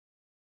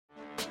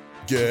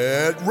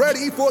Get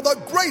ready for the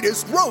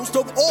greatest roast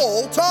of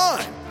all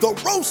time, the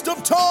Roast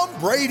of Tom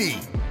Brady,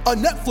 a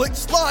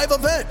Netflix live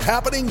event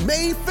happening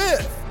May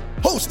 5th.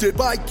 Hosted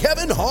by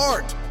Kevin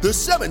Hart, the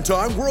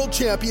 7-time world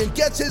champion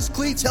gets his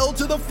cleats held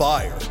to the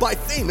fire by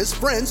famous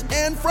friends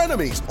and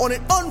frenemies on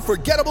an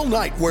unforgettable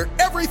night where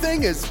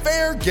everything is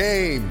fair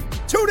game.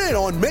 Tune in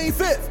on May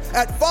 5th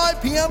at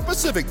 5 p.m.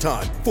 Pacific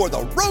time for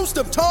the Roast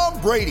of Tom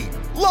Brady,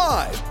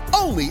 live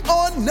only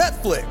on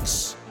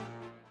Netflix.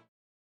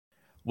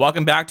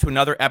 Welcome back to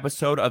another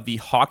episode of the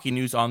Hockey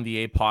News on the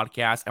A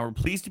podcast, and we're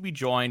pleased to be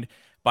joined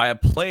by a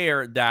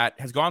player that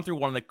has gone through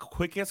one of the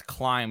quickest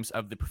climbs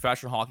of the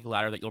professional hockey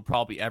ladder that you'll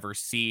probably ever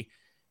see.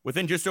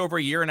 Within just over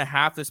a year and a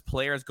half, this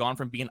player has gone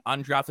from being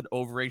an undrafted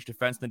overage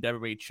defense in the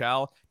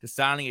WHL to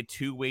signing a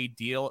two-way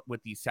deal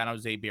with the San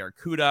Jose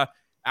Barracuda.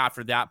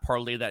 After that,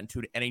 parlayed that into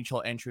an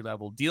NHL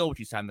entry-level deal, which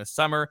he signed this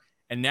summer.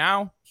 And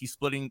now he's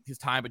splitting his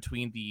time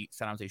between the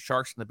San Jose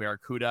Sharks and the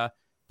Barracuda.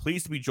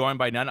 Pleased to be joined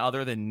by none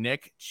other than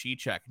Nick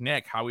Cicek.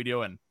 Nick, how we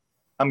doing?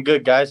 I'm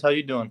good, guys. How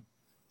you doing?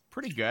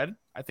 Pretty good.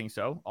 I think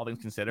so, all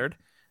things considered.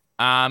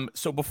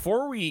 So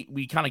before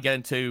we kind of get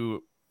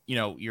into,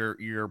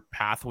 your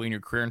pathway and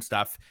your career and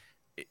stuff,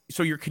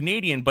 so you're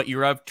Canadian, but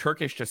you're of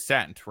Turkish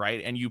descent,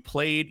 right? And you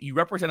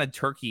represented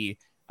Turkey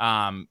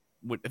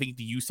with, I think,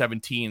 the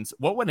U17s.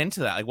 What went into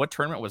that? Like, what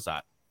tournament was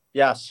that?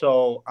 Yeah,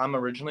 so I'm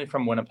originally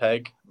from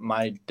Winnipeg.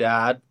 My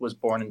dad was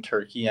born in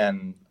Turkey,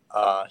 and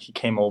he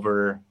came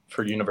over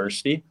for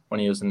university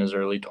when he was in his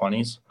early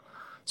 20s.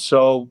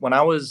 So when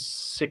I was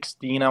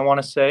 16, I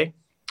want to say,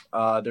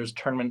 there's a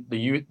tournament,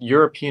 the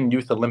European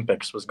Youth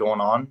Olympics was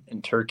going on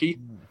in Turkey,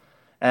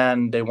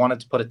 and they wanted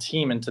to put a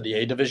team into the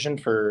A division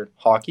for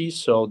hockey.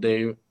 So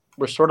they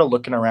were sort of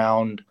looking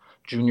around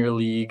junior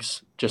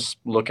leagues, just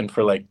looking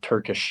for like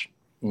Turkish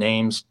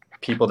names,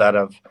 people that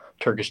have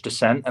Turkish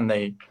descent. And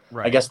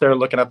I guess they were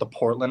looking at the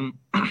Portland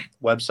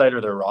website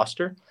or their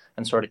roster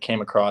and sort of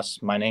came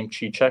across my name,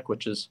 Cicek,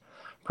 which is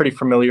a pretty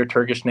familiar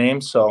Turkish name.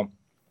 So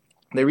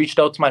they reached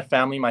out to my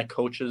family, my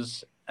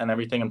coaches, and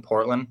everything in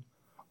Portland.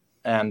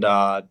 And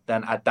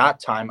then at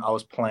that time, I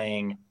was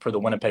playing for the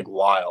Winnipeg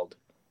Wild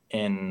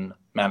in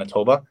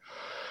Manitoba.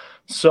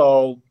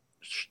 So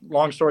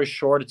long story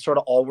short, it sort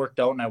of all worked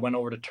out, and I went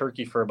over to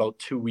Turkey for about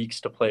 2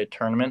 weeks to play a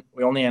tournament.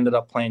 We only ended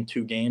up playing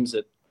 2 games.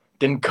 It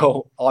didn't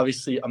go,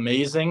 obviously,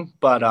 amazing,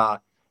 but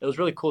it was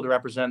really cool to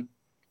represent,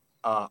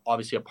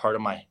 obviously, a part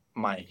of my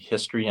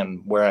history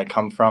and where I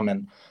come from.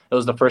 And it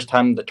was the first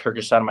time the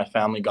Turkish side of my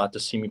family got to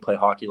see me play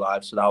hockey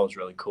live, so that was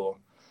really cool.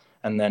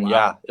 And then,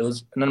 Yeah, it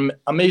was an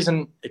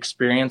amazing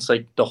experience,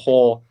 like the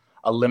whole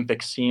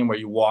Olympic scene where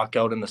you walk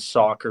out in the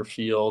soccer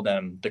field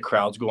and the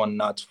crowd's going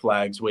nuts,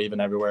 flags waving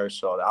everywhere.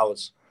 So that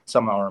was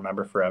something I'll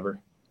remember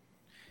forever.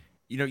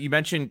 You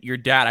mentioned your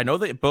dad. I know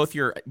that both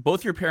your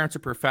parents are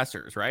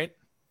professors, right?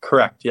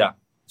 Correct, yeah.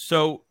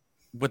 So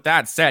with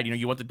that said,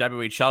 you went the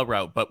WHL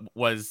route, but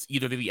was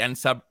either the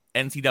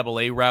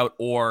NCAA route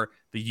or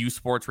the U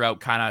Sports route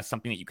kind of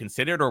something that you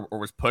considered or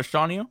was pushed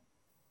on you?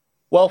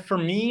 Well, for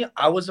me,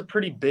 I was a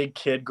pretty big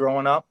kid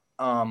growing up.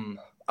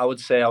 I would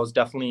say I was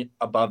definitely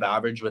above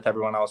average with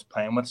everyone I was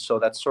playing with. So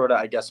that sort of,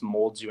 I guess,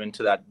 molds you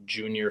into that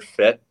junior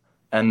fit.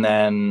 And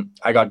then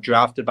I got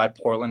drafted by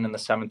Portland in the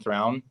 7th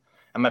round.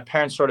 And my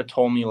parents sort of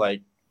told me,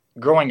 like,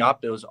 growing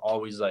up, it was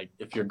always like,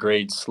 if your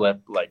grades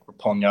slip, like, we're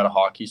pulling you out of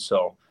hockey.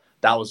 So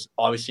that was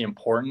obviously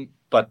important.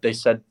 But they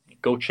said,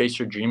 go chase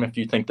your dream. If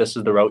you think this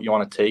is the route you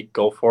want to take,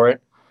 go for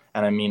it.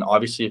 And I mean,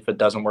 obviously, if it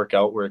doesn't work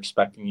out, we're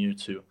expecting you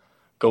to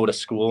go to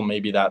school.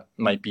 Maybe that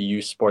might be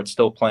youth sports,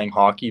 still playing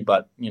hockey,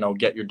 but,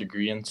 get your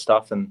degree and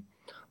stuff. And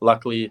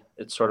luckily,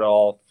 it sort of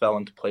all fell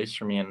into place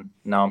for me, and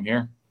now I'm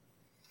here.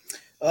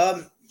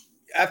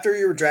 After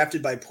you were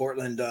drafted by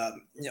Portland,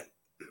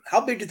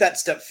 how big did that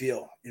step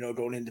feel,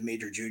 going into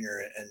major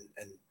junior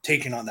and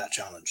taking on that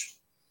challenge?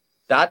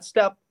 That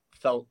step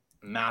felt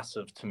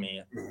massive to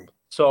me. Mm-hmm.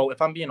 So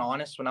if I'm being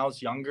honest, when I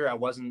was younger, I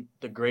wasn't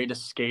the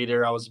greatest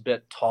skater. I was a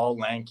bit tall,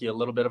 lanky, a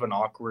little bit of an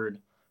awkward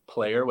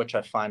player, which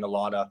I find a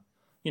lot of,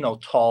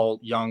 tall,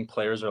 young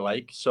players are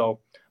like.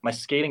 So my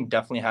skating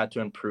definitely had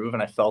to improve,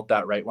 and I felt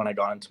that right when I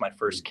got into my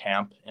first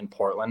camp in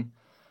Portland.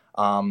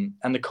 And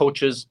the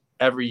coaches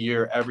every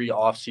year, every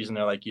offseason,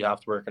 they're like, you have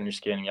to work on your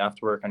skating, you have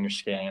to work on your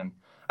skating. And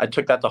I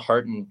took that to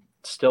heart, and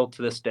still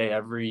to this day,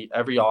 every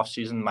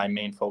offseason, my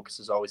main focus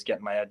is always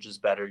getting my edges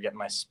better, getting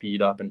my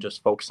speed up, and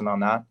just focusing on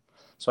that.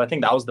 So I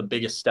think that was the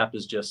biggest step,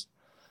 is just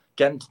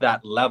getting to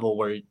that level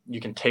where you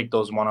can take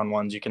those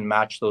one-on-ones, you can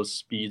match those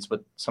speeds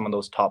with some of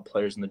those top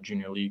players in the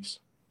junior leagues.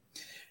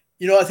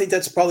 I think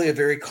that's probably a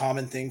very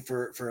common thing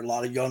for a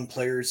lot of young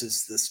players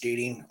is the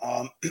skating.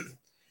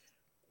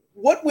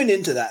 What went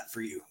into that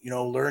for you?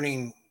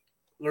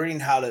 Learning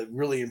how to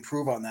really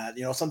improve on that,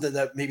 something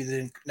that maybe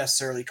didn't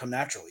necessarily come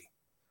naturally.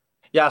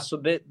 Yeah.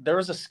 So there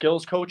was a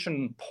skills coach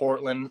in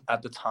Portland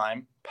at the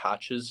time,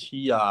 Patches.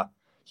 He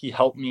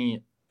helped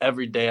me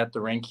every day at the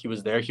rink. He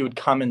was there. He would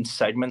come in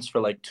segments for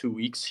like 2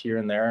 weeks here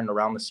and there and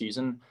around the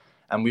season.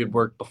 And we would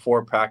work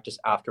before practice,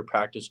 after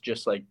practice,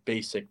 just like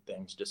basic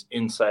things, just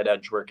inside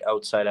edge work,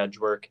 outside edge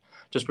work,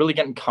 just really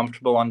getting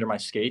comfortable under my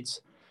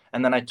skates.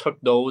 And then I took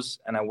those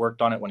and I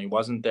worked on it when he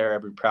wasn't there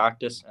every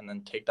practice, and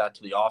then take that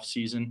to the off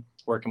season,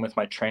 working with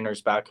my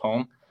trainers back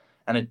home.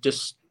 And it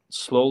just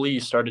slowly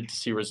started to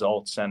see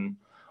results. And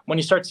when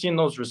you start seeing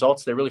those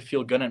results, they really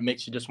feel good, and it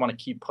makes you just want to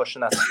keep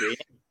pushing that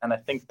skating. And I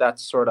think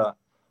that's sort of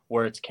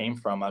where it's came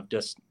from.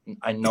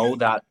 I know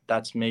that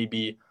that's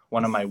maybe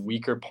one of my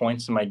weaker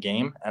points in my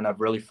game, and I've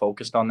really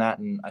focused on that,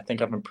 and I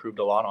think I've improved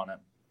a lot on it.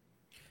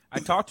 I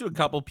talked to a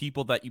couple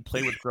people that you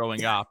played with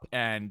growing up,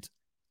 and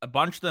a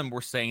bunch of them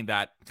were saying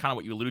that, kind of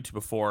what you alluded to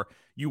before,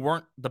 you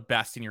weren't the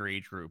best in your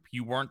age group.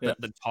 You weren't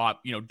the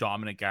top,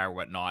 dominant guy or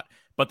whatnot,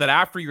 but that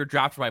after you were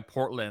drafted by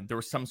Portland, there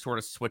was some sort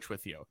of switch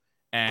with you,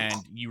 and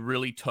you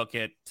really took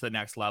it to the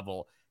next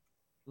level.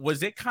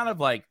 Was it kind of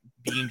like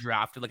being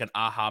drafted like an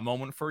aha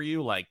moment for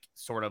you? Like,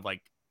 sort of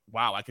like,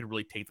 wow, I could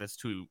really take this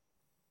to,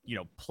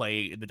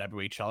 play in the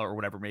WHL or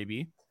whatever it may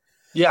be?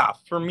 Yeah,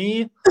 for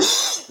me,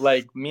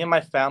 like me and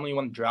my family,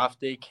 when draft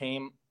day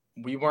came,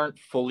 we weren't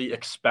fully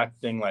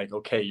expecting like,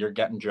 okay, you're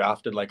getting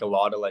drafted like a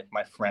lot of like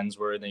my friends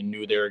were. They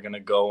knew they were going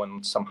to go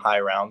in some high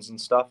rounds and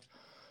stuff.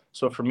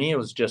 So for me, it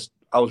was just,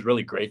 I was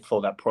really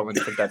grateful that Portland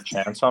took that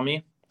chance on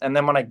me. And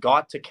then when I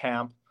got to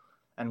camp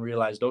and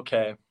realized,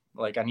 okay,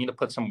 like I need to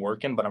put some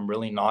work in, but I'm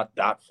really not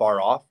that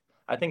far off,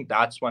 I think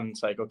that's when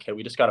it's like, okay,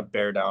 we just got to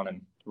bear down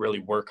and really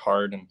work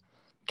hard and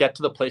get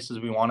to the places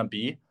we want to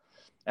be.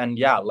 And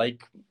yeah,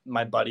 like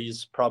my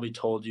buddies probably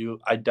told you,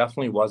 I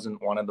definitely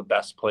wasn't one of the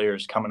best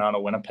players coming out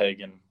of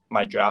Winnipeg in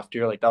my draft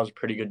year. Like that was a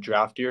pretty good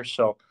draft year.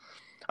 So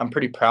I'm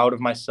pretty proud of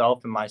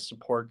myself and my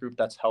support group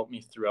that's helped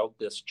me throughout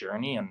this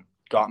journey and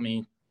got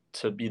me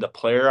to be the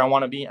player I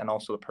want to be and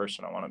also the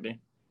person I want to be.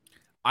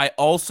 I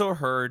also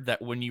heard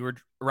that when you were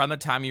around the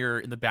time you were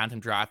in the Bantam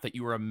draft, that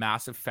you were a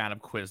massive fan of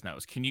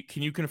Quiznos. Can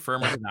you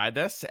confirm or deny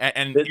this?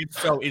 And if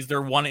so, is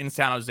there one in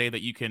San Jose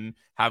that you can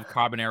have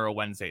Carbonaro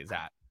Wednesdays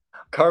at?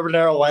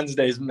 Carbonaro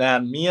Wednesdays,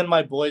 man. Me and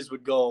my boys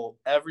would go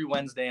every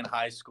Wednesday in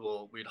high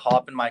school. We'd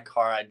hop in my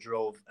car. I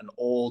drove an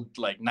old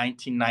like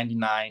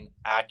 1999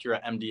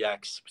 Acura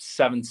MDX,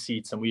 7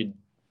 seats, and we'd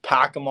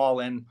pack them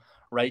all in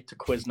right to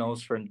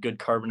Quiznos for a good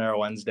Carbonaro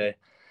Wednesday.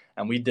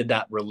 And we did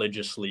that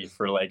religiously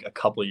for like a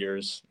couple of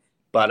years.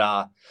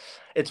 But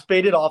it's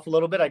faded off a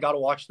little bit. I got to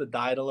watch the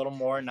diet a little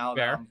more now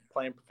that I'm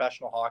playing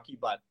professional hockey.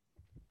 But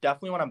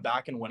definitely when I'm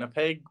back in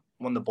Winnipeg,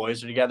 when the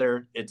boys are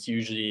together, it's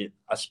usually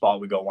a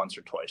spot we go once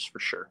or twice for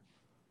sure.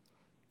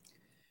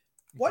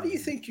 Why do you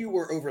think you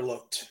were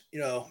overlooked?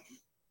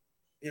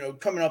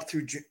 Coming up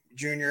through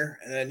junior,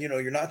 and then,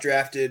 you're not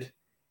drafted.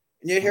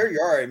 And yet here you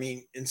are. I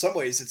mean, in some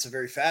ways, it's a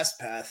very fast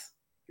path.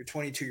 You're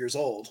 22 years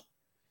old.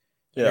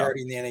 Yeah. You're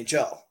already in the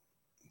NHL.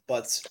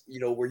 But,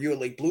 were you a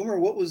late bloomer?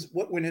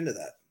 What went into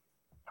that?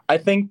 I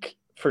think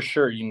for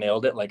sure you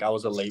nailed it. Like I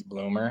was a late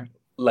bloomer.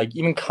 Like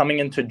even coming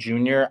into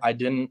junior, I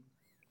didn't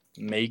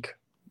make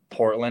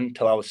Portland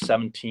till I was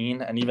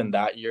 17. And even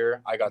that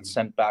year, I got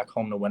sent back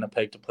home to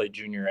Winnipeg to play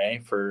junior A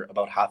for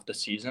about half the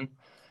season.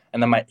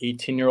 And then my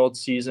 18-year-old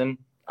season,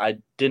 I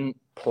didn't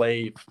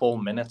play full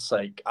minutes.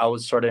 Like I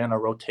was sort of in a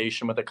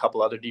rotation with a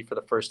couple other D for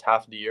the first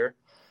half of the year.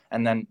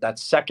 And then that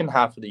second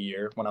half of the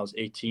year, when I was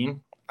 18,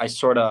 I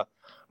sort of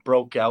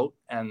broke out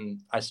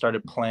and I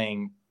started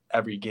playing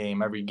every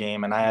game.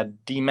 And I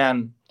had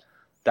D-men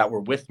that were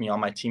with me on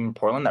my team in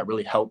Portland that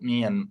really helped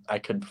me, and I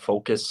could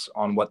focus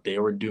on what they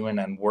were doing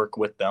and work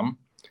with them.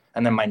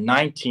 And then my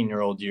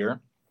 19-year-old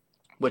year,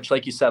 which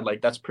like you said,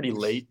 like that's pretty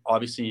late.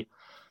 Obviously,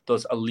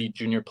 those elite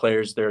junior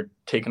players, they're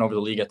taking over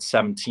the league at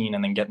 17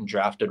 and then getting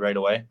drafted right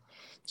away.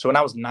 So when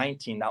I was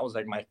 19, that was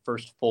like my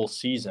first full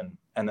season.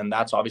 And then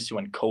that's obviously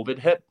when COVID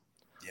hit.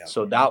 Yeah.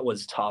 So that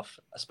was tough,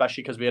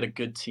 especially because we had a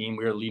good team.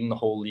 We were leading the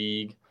whole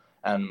league,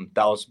 and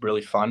that was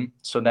really fun.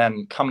 So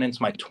then coming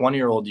into my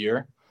 20-year-old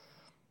year,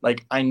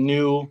 like I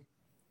knew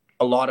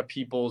a lot of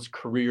people's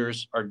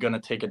careers are going to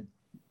take a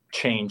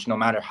change no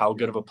matter how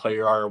good of a player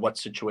you are or what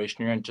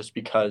situation you're in, just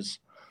because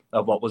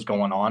of what was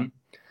going on.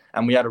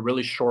 And we had a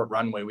really short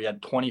runway. We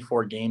had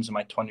 24 games in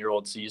my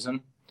 20-year-old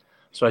season.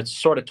 So I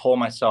sort of told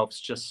myself,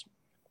 just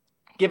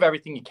give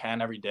everything you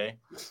can every day.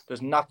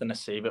 There's nothing to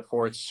save it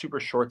for. It's super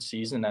short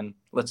season, and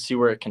let's see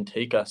where it can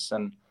take us.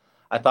 And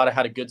I thought I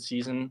had a good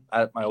season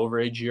at my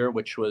overage year,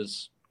 which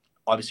was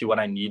obviously what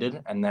I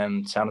needed. And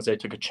then San Jose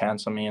took a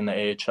chance on me in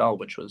the AHL,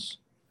 which was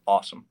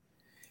awesome.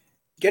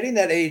 Getting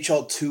that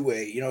AHL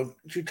two-way, you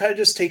kind of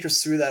just take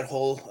us through that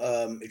whole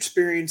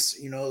experience,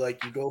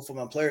 like you go from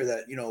a player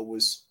that,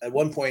 was at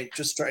one point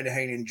just trying to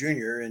hang in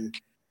junior, and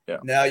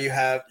now you're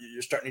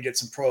starting to get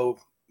some pro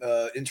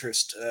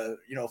interest,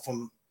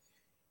 from,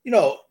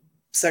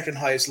 second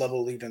highest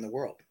level league in the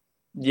world.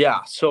 Yeah.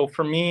 So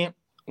for me,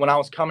 when I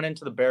was coming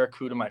into the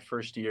Barracuda my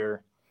first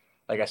year,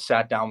 like I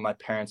sat down with my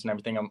parents and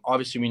everything.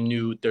 Obviously, we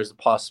knew there's a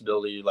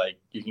possibility like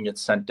you can get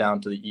sent down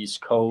to the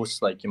East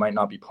Coast, like you might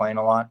not be playing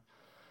a lot.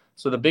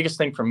 So the biggest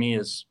thing for me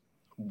is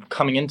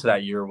coming into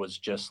that year was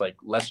just like,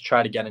 let's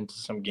try to get into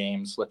some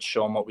games. Let's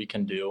show them what we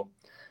can do.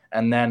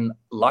 And then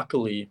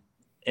luckily,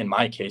 in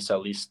my case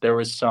at least, there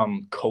was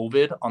some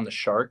COVID on the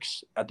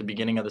Sharks at the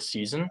beginning of the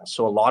season.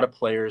 So a lot of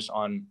players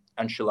on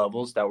entry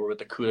levels that were with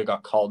the CUDA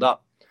got called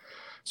up.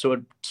 So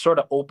it sort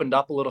of opened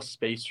up a little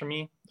space for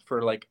me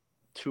for like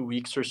 2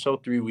 weeks or so,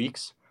 3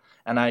 weeks.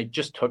 And I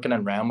just took it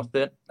and ran with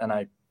it. And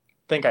I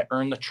think I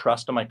earned the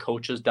trust of my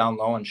coaches down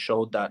low and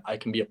showed that I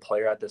can be a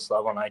player at this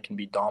level and I can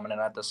be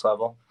dominant at this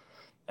level.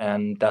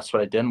 And that's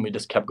what I did. And we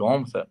just kept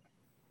going with it.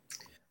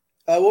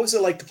 What was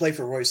it like to play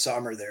for Roy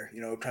Sommer there?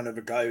 Kind of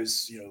a guy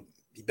who's,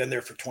 he'd been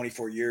there for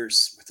 24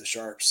 years with the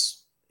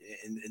Sharks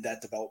in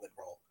that development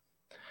role.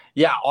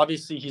 Yeah,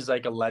 obviously he's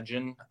like a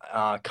legend.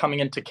 Coming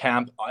into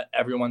camp,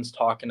 everyone's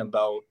talking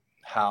about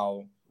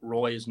how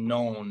Roy is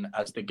known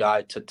as the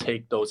guy to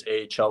take those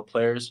AHL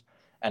players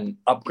and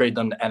upgrade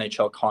them to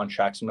NHL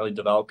contracts and really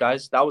develop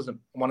guys. That was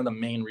one of the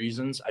main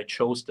reasons I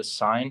chose to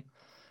sign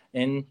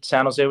in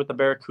San Jose with the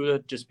Barracuda,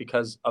 just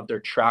because of their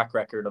track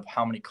record of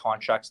how many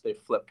contracts they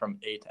flipped from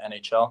A to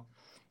NHL.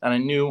 And I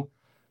knew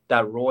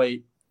that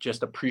Roy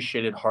just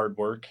appreciated hard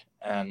work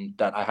and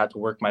that I had to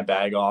work my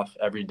bag off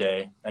every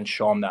day and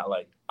show him that,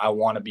 like, I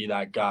want to be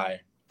that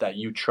guy that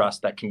you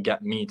trust that can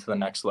get me to the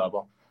next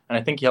level. And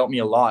I think he helped me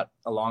a lot,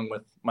 along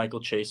with Michael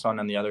Chason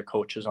and the other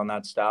coaches on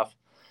that staff.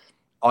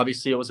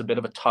 Obviously, it was a bit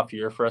of a tough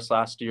year for us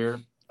last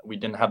year. We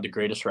didn't have the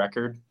greatest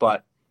record,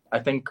 but I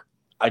think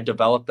I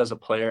developed as a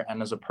player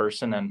and as a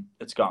person, and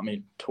it's got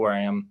me to where I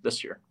am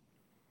this year.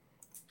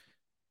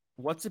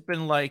 What's it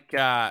been like?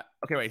 Okay,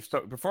 wait.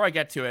 So before I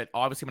get to it,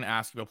 obviously I'm going to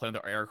ask you about playing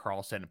with Erik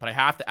Karlsson, but I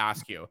have to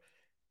ask you,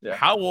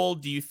 how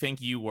old do you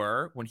think you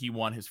were when he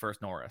won his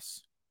first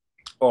Norris?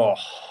 Oh,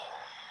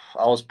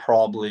 I was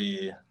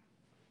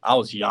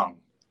young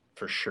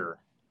for sure.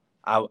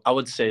 I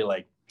would say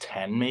like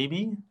 10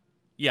 maybe.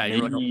 Yeah,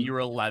 you were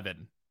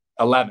 11.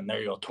 11,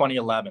 there you go.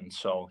 2011.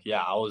 So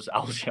yeah, I was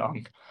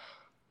young.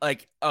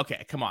 Like,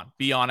 okay, come on,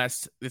 be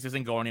honest. This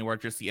isn't going anywhere.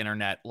 Just the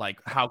internet. Like,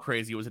 how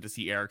crazy was it to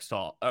see Eric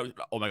Stahl?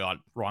 Oh my God,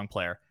 wrong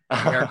player.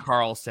 Erik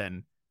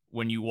Karlsson,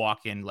 when you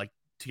walk in, like,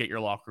 to get your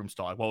locker room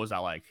stall. What was that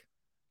like?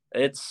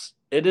 It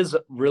is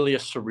really a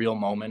surreal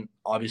moment.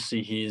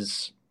 Obviously,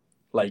 he's,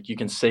 like, you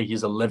can say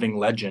he's a living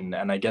legend,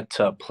 and I get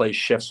to play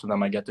shifts with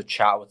him. I get to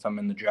chat with him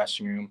in the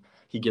dressing room.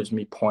 He gives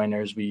me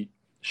pointers. We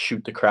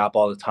shoot the crap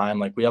all the time.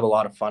 Like, we have a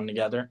lot of fun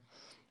together,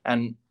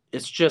 and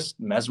it's just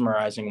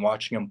mesmerizing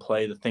watching him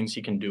play, the things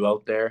he can do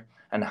out there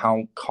and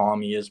how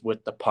calm he is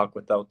with the puck,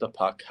 without the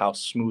puck, how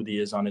smooth he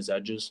is on his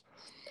edges.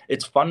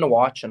 It's fun to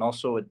watch, and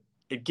also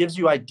it gives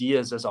you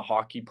ideas as a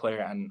hockey player,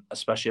 and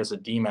especially as a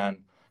D-man,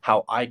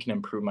 how I can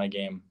improve my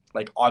game.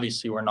 Like,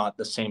 obviously we're not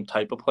the same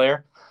type of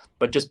player,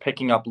 but just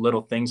picking up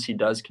little things he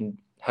does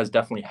has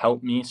definitely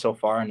helped me so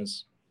far, and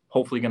is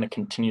hopefully going to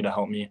continue to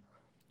help me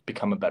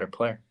become a better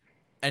player.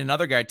 And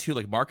another guy too,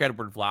 like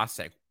Marc-Edouard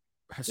Vlasic,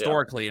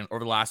 historically, and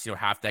over the last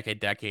half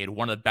decade,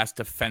 one of the best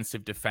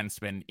defensive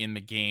defensemen in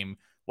the game.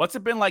 What's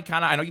it been like?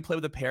 I know you played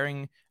with a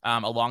pairing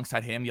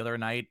alongside him the other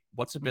night.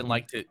 What's it been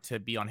like to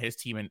be on his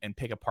team and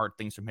pick apart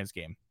things from his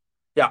game?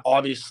 Yeah,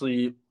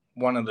 obviously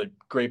one of the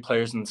great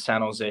players in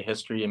San Jose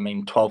history. I mean,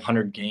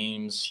 1,200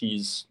 games.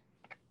 He's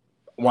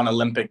won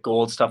Olympic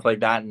gold, stuff like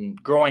that.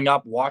 And growing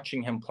up,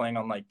 watching him playing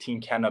on like Team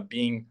Canada,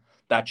 being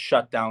that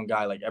shutdown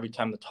guy, like every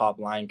time the top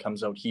line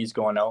comes out, he's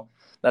going out.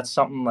 That's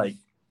something, like,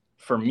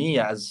 for me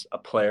as a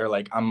player,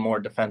 like, I'm more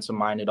defensive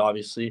minded,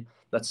 obviously.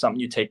 That's something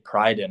you take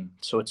pride in.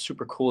 So it's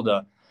super cool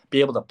to be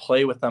able to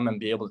play with him and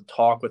be able to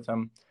talk with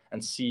him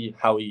and see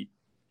how he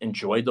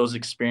enjoyed those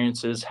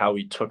experiences, how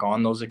he took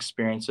on those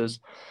experiences.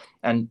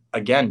 And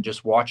again,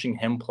 just watching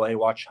him play,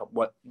 watch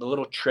what the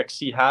little tricks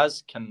he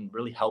has can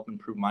really help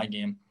improve my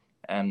game,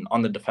 and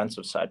on the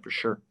defensive side for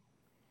sure.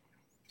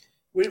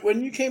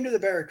 When you came to the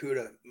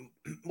Barracuda,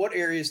 what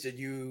areas did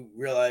you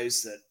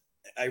realize that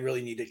I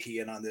really need to key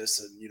in on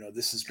this? And,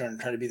 this is going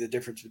to be the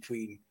difference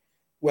between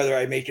whether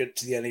I make it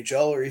to the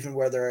NHL or even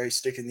whether I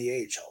stick in the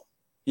AHL.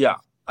 Yeah.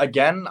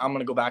 Again, I'm going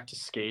to go back to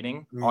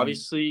skating.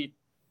 Obviously,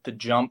 the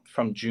jump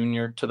from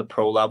junior to the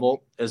pro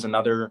level is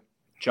another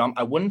jump.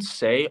 I wouldn't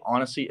say,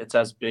 honestly, it's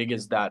as big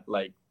as that,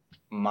 like,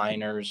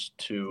 minors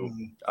to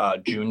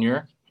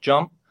junior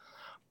jump,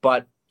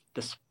 but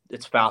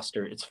it's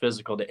faster. It's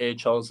physical. The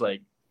AHL is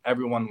like,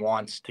 everyone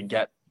wants to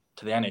get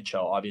to the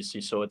NHL,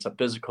 obviously. So it's a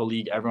physical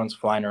league. Everyone's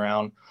flying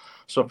around.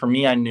 So for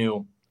me, I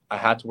knew I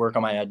had to work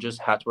on my edges,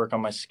 had to work on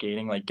my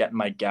skating, like getting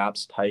my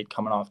gaps tight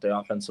coming off the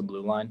offensive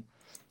blue line.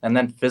 And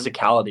then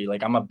physicality.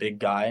 Like, I'm a big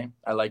guy.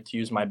 I like to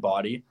use my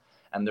body.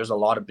 And there's a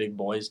lot of big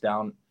boys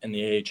down in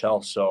the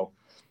AHL. So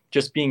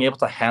just being able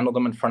to handle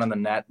them in front of the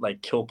net,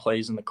 like kill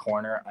plays in the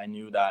corner, I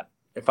knew that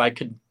if I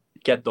could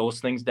get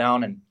those things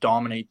down and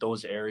dominate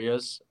those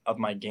areas of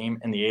my game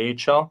in the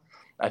AHL,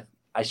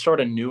 I sort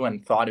of knew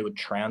and thought it would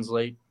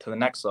translate to the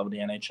next level, the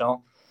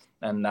NHL.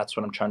 And that's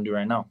what I'm trying to do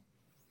right now.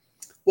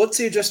 What's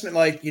the adjustment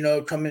like,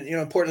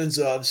 coming, Portland's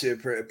obviously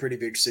a pretty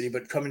big city,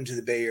 but coming to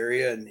the Bay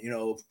Area and,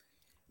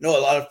 a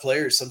lot of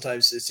players,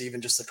 sometimes it's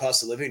even just the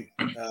cost of living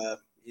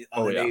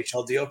on an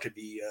AHL deal can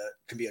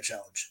be a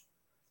challenge.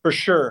 For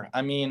sure.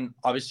 I mean,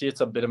 obviously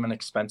it's a bit of an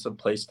expensive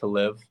place to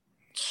live.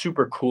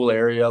 Super cool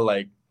area.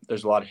 Like,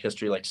 there's a lot of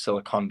history, like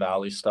Silicon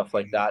Valley, stuff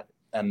like that.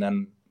 And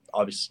then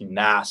obviously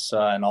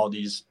NASA and all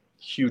these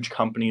huge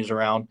companies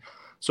around.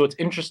 So it's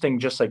interesting,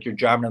 just like you're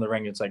driving in the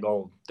ring, it's like,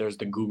 oh, there's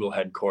the Google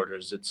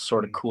headquarters. It's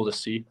sort of cool to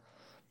see.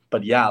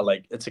 But yeah,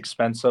 like it's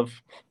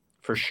expensive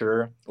for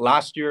sure.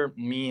 Last year,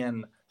 me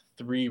and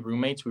 3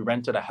 roommates, we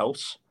rented a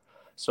house.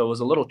 So it was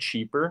a little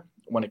cheaper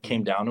when it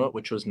came down to it,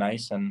 which was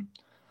nice. And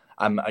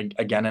I'm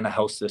again in a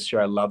house this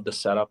year. I love the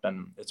setup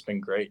and it's been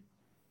great.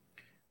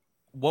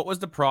 What was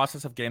the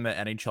process of getting the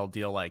NHL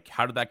deal like?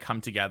 How did that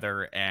come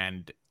together?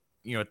 And,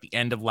 at the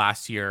end of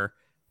last year,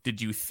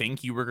 did you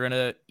think you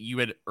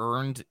had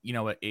earned,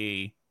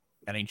 a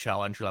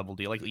NHL entry level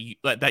deal,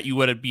 that you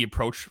would be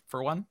approached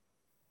for one?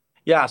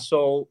 Yeah.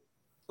 So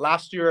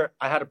last year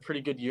I had a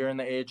pretty good year in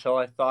the AHL.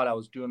 I thought I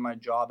was doing my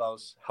job. I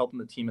was helping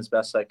the team as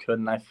best I could.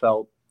 And I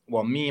felt,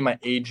 me, my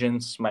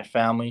agents, my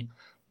family,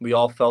 we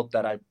all felt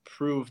that I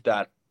proved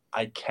that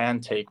I can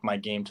take my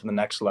game to the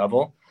next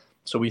level.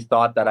 So we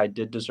thought that I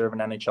did deserve an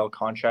NHL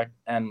contract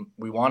and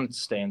we wanted to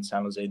stay in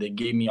San Jose. They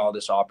gave me all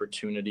this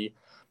opportunity.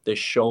 They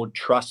showed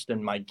trust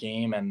in my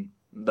game and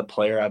the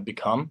player I've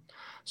become.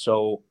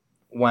 So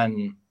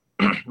when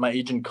my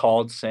agent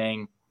called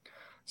saying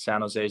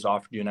San Jose's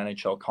offered you an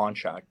NHL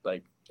contract,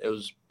 like it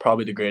was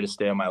probably the greatest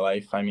day of my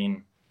life. I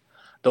mean,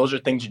 those are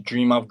things you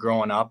dream of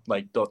growing up,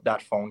 like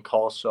that phone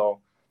call.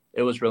 So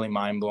it was really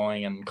mind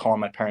blowing, and calling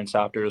my parents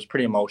after, it was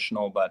pretty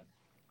emotional, but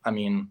I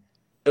mean,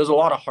 it was a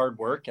lot of hard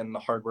work and the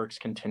hard work's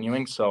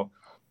continuing. So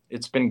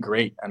it's been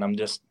great. And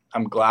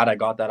I'm glad I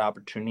got that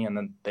opportunity, and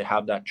then they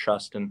have that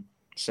trust in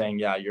saying,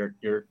 yeah, you're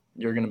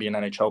going to be an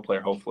NHL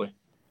player, hopefully.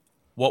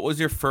 What was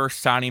your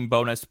first signing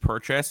bonus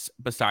purchase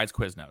besides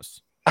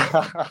Quiznos?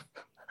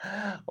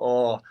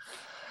 Oh,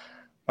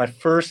 my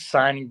first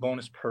signing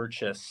bonus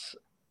purchase.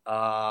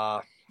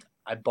 I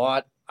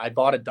bought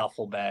a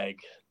duffel bag,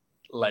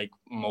 like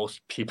most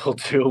people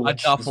do. A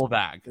duffel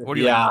bag. What do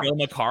you yeah. like, Cale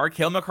Makar?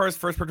 Cale Makar's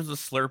first purchase was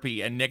a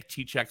Slurpee, and Nick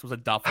Cicek's was a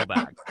duffel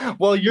bag.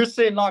 Well, you're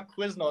saying not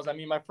Quiznos. I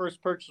mean, my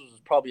first purchase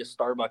was probably a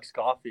Starbucks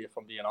coffee, if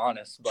I'm being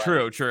honest. But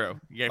true.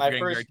 Yeah, my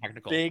first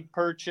big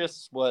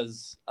purchase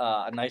was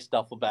a nice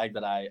duffel bag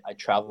that I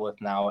travel with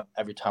now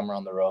every time we're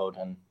on the road,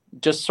 and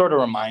just sort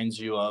of reminds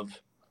you of,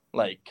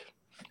 like,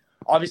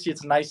 obviously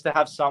it's nice to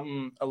have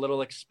something a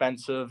little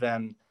expensive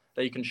and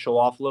that you can show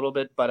off a little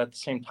bit, but at the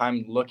same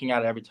time, looking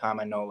at it every time,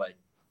 I know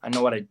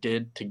what I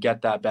did to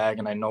get that bag,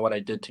 and I know what I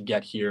did to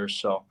get here.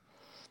 So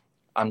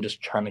I'm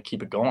just trying to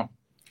keep it going.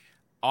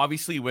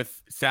 Obviously,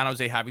 with San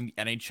Jose having the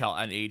NHL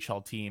and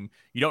AHL team,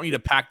 you don't need to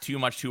pack too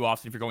much too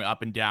often if you're going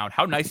up and down.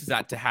 How nice is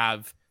that to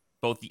have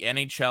both the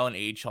NHL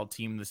and AHL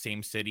team in the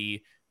same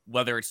city,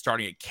 whether it's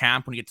starting at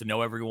camp when you get to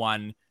know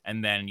everyone,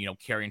 and then,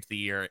 carrying into the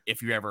year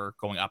if you're ever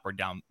going up or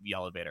down the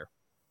elevator?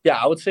 Yeah,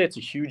 I would say it's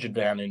a huge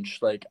advantage.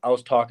 Like, I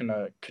was talking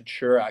to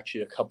Couture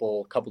actually a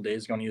couple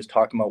days ago, and he was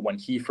talking about when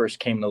he first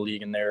came to the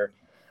league, and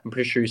I'm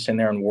pretty sure he's in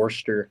there in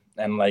Worcester,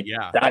 and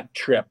that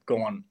trip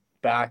going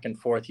back and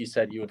forth, he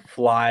said he would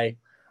fly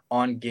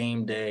on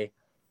game day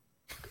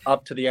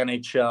up to the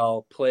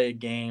NHL, play a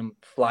game,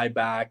 fly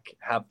back,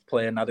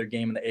 play another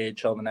game in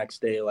the AHL the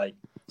next day. Like,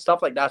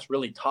 stuff like that's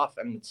really tough,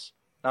 and it's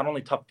not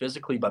only tough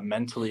physically but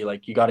mentally.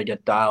 Like, you got to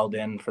get dialed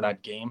in for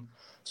that game.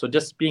 So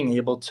just being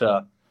able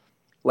to,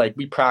 like,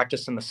 we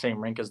practice in the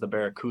same rink as the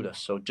Barracuda,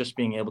 so just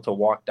being able to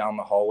walk down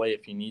the hallway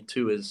if you need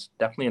to is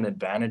definitely an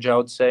advantage, I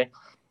would say.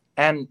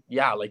 And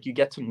yeah, like, you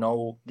get to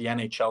know the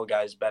NHL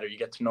guys better, you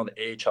get to know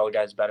the AHL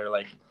guys better.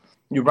 Like,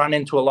 you run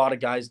into a lot of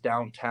guys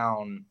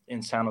downtown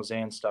in San Jose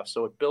and stuff,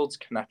 so it builds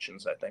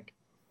connections, I think.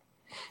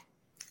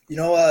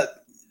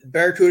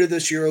 Barracuda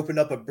this year opened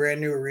up a brand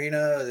new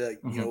arena.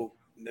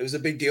 It was a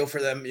big deal for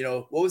them.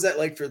 What was that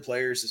like for the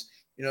players,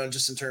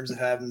 just in terms of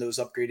having those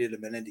upgraded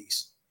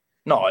amenities?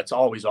 No, it's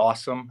always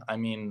awesome. I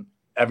mean,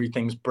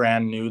 everything's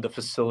brand new. The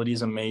facility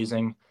is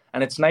amazing.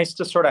 And it's nice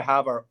to sort of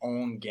have our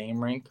own game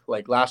rink.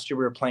 Like, last year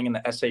we were playing in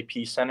the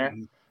SAP Center,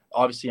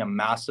 obviously a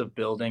massive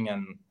building,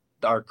 and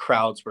our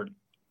crowds were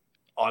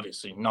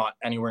obviously not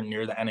anywhere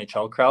near the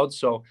NHL crowd.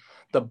 So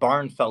the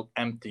barn felt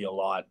empty a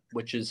lot,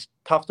 which is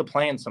tough to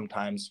play in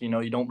sometimes.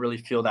 You don't really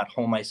feel that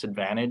home ice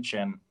advantage,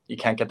 and you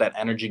can't get that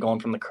energy going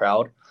from the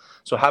crowd.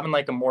 So having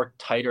like a more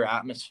tighter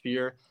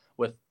atmosphere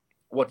with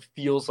what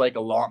feels like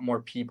a lot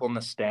more people in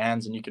the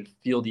stands, and you can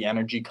feel the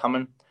energy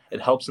coming,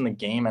 it helps in the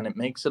game, and it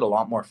makes it a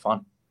lot more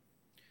fun.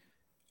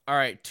 All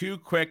right, 2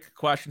 quick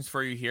questions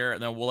for you here,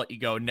 and then we'll let you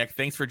go. Nick,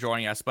 thanks for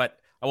joining us. But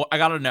I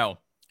got to know,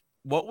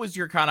 what was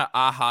your kind of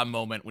aha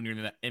moment when you're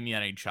in the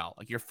NHL?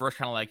 Like, your first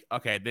kind of like,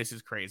 okay, this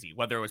is crazy,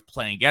 whether it was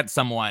playing against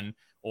someone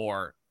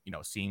or,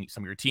 seeing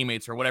some of your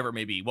teammates or whatever it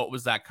may be. What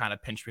was that kind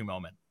of pinch me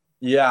moment?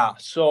 Yeah.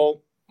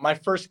 So my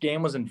first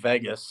game was in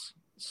Vegas.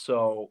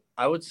 So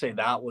I would say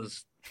that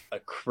was a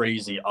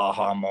crazy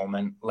aha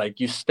moment. Like,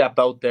 you step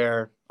out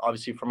there,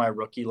 obviously for my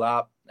rookie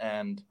lap,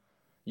 and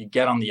you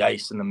get on the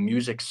ice, and the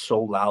music's so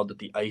loud that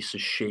the ice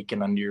is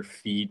shaking under your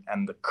feet,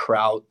 and the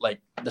crowd, like,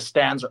 the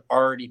stands are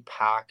already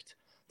packed.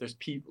 There's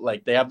people,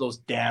 like, they have those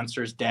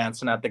dancers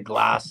dancing at the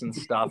glass and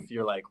stuff.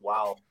 You're like,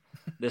 wow,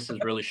 this is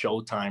really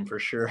showtime for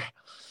sure.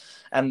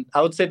 And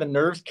I would say the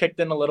nerves kicked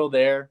in a little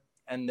there.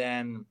 And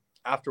then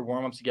after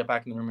warm-ups, you get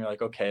back in the room, you're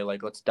like, okay,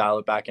 like, let's dial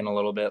it back in a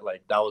little bit.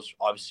 Like, that was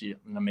obviously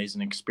an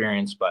amazing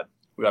experience, but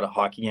we got a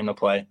hockey game to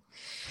play.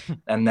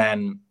 And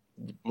then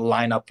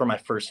line up for my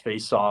first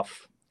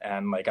face-off,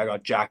 and, like, I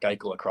got Jack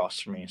Eichel across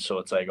from me. So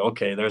it's like,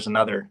 okay, there's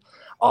another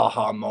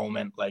aha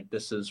moment. Like,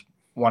 this is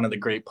one of the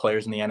great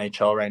players in the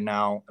NHL right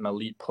now, an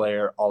elite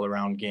player,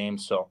 all-around game.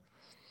 So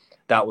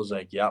that was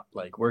like, yep,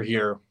 like, we're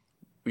here.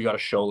 We got to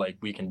show, like,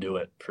 we can do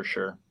it for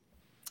sure.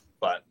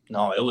 But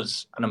no, it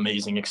was an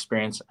amazing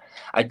experience.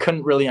 I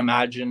couldn't really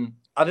imagine,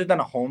 other than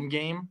a home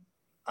game,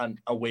 an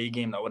away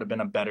game that would have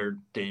been a better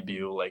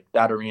debut. Like,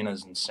 that arena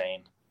is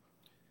insane.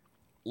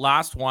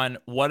 Last one.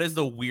 What is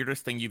the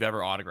weirdest thing you've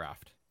ever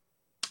autographed?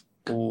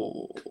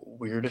 Oh,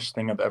 weirdest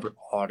thing I've ever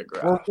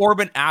autographed. Or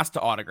been asked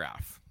to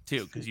autograph,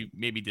 too, because you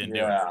maybe didn't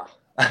do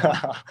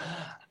it.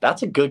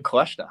 That's a good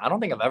question. I don't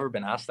think I've ever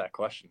been asked that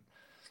question.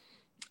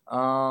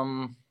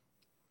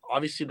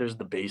 Obviously, there's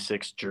the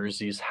basics: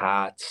 jerseys,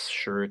 hats,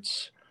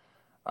 shirts.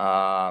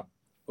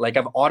 Like,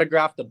 I've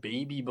autographed a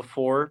baby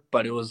before,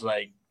 but it was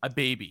like a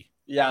baby.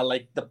 Yeah,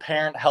 like the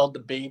parent held the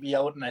baby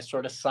out, and I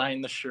sort of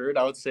signed the shirt.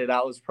 I would say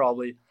that was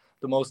probably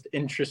the most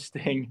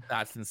interesting.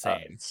 That's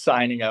insane.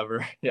 Signing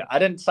ever. Yeah, I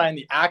didn't sign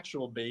the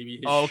actual baby.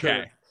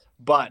 Shirt,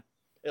 but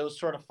it was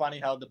sort of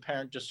funny how the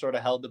parent just sort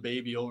of held the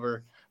baby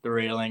over the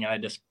railing, and I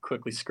just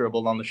quickly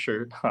scribbled on the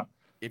shirt.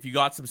 If you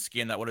got some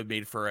skin, that would have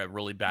made for a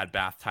really bad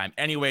bath time.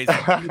 Anyways,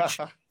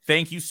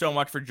 thank you so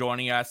much for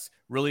joining us.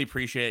 Really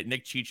appreciate it.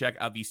 Nick Cicek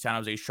of the San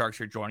Jose Sharks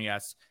here joining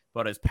us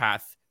about his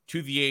path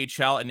to the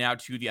AHL and now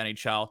to the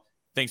NHL.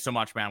 Thanks so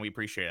much, man. We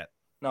appreciate it.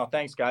 No,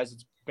 thanks, guys.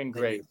 It's been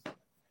great.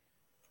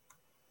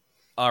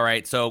 All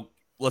right, so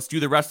let's do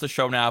the rest of the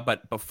show now.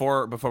 But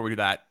before we do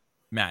that,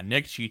 man,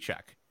 Nick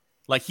Cicek,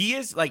 like, he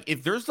is, like,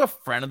 if there's a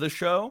friend of the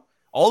show,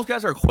 all those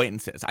guys are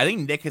acquaintances. I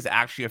think Nick is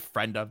actually a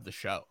friend of the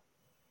show.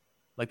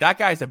 Like, that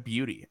guy's a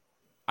beauty.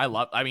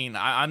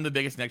 I'm the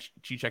biggest Nick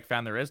Cicek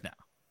fan there is now.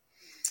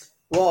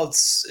 Well,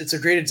 it's a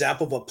great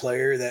example of a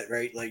player that,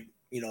 right, like,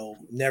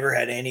 never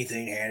had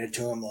anything handed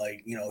to him.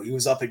 Like, he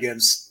was up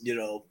against,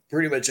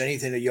 pretty much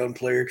anything a young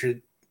player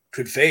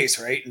could face,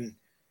 right? And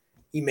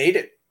he made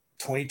it.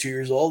 22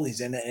 years old. He's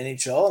in the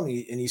NHL,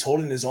 and he's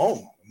holding his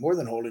own, more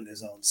than holding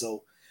his own.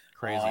 So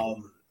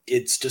crazy.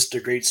 It's just a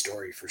great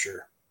story for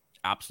sure.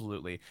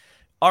 Absolutely.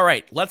 All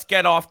right, let's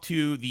get off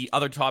to the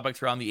other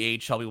topics around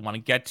the AHL we want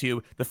to get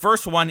to. The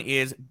first one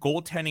is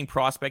goaltending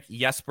prospect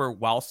Jesper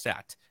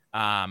Wallstedt,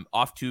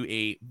 off to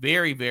a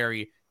very,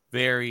 very,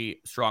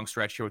 very strong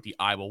stretch here with the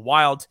Iowa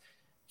Wild.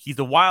 He's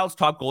the Wild's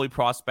top goalie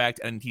prospect,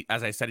 and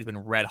as I said, he's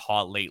been red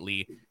hot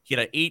lately. He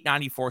had an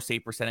 .894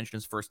 save percentage in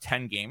his first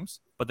 10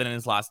 games, but then in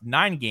his last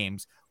 9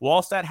 games,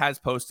 Wallstedt has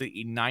posted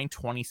a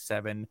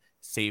 .927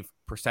 save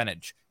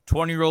percentage.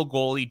 20-year-old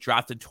goalie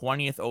drafted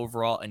 20th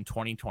overall in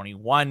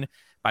 2021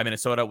 by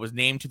Minnesota, was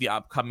named to the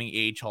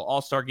upcoming AHL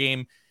All-Star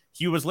Game.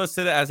 He was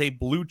listed as a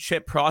blue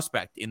chip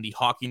prospect in the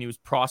Hockey News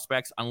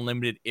Prospects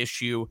Unlimited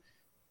issue.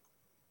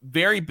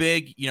 Very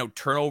big,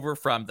 turnover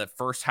from the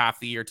first half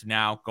of the year to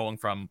now, going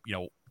from,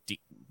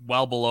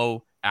 well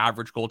below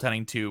average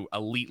goaltending to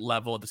elite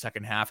level at the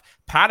second half.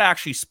 Pat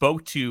actually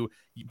spoke to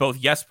both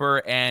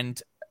Jesper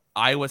and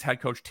Iowa's head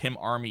coach Tim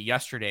Army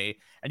yesterday,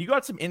 and you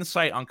got some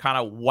insight on kind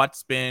of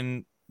what's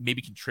been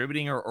maybe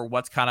contributing or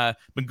what's kind of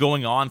been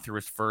going on through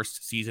his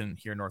first season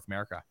here in North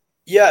America.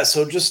 Yeah,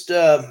 so just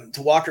to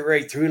walk it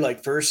right through,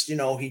 like, first,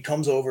 he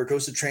comes over,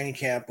 goes to training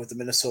camp with the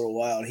Minnesota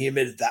Wild. He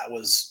admitted that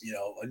was,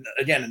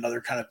 again,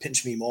 another kind of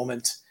pinch me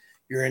moment.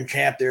 You're in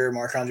camp there,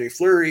 Marc-Andre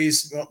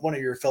Fleury's one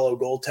of your fellow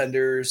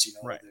goaltenders,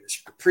 right.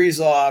 There's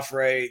Kaprizov,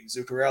 right,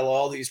 Zuccarello,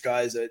 all these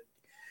guys that,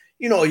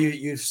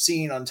 you've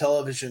seen on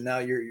television. Now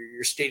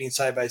you're skating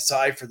side by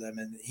side for them.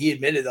 And he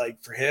admitted,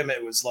 like, for him,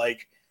 it was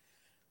like,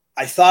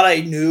 I thought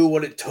I knew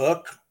what it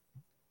took.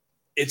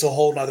 It's a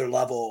whole nother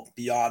level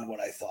beyond what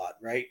I thought,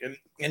 right?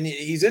 And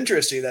he's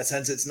interesting in that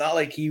sense. It's not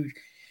like he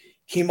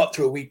came up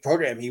through a weak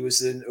program. He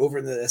was over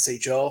in the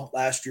SHL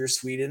last year,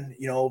 Sweden,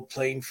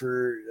 playing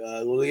for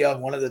Luleå,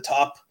 one of the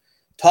top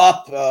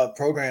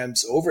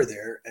programs over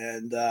there.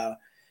 And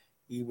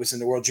he was in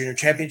the World Junior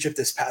Championship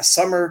this past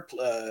summer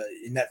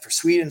in net for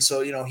Sweden.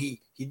 So,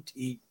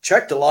 he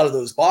checked a lot of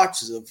those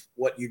boxes of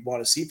what you'd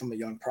want to see from a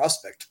young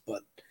prospect,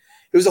 but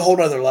it was a whole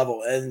nother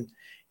level. And,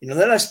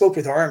 then I spoke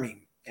with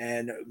Army,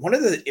 and one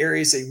of the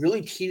areas they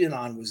really keyed in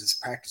on was his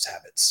practice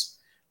habits.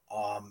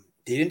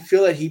 They didn't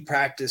feel that he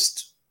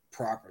practiced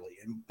properly.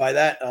 And by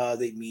that,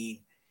 they mean,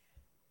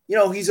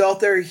 he's out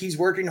there, he's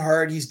working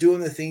hard, he's doing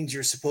the things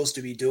you're supposed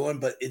to be doing,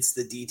 but it's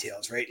the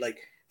details, right? Like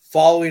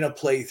following a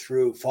play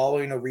through,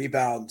 following a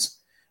rebound,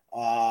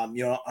 on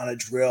a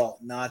drill,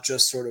 not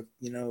just sort of,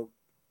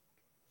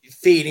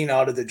 fading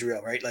out of the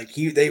drill, right? Like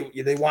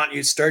they want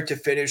you start to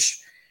finish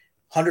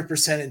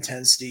 100%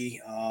 intensity.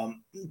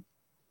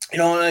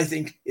 And I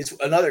think it's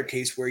another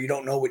case where you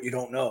don't know what you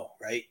don't know,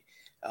 right?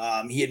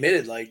 He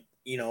admitted, like,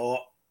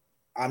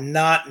 I'm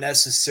not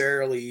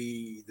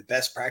necessarily the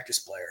best practice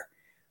player.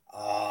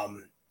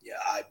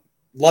 I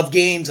love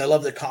games. I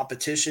love the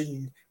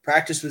competition.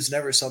 practice was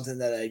never something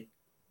that I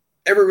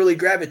ever really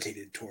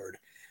gravitated toward.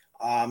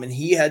 And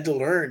he had to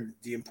learn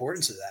the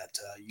importance of that.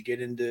 You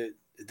get into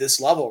this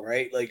level,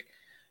 right? Like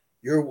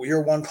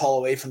you're one call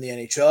away from the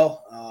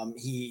NHL.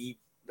 He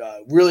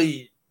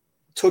really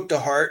took to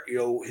heart,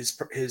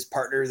 his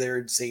partner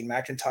there, Zane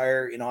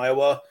McIntyre in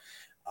Iowa,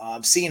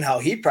 seeing how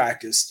he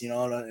practiced, and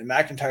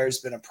McIntyre's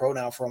been a pro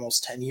now for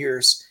almost 10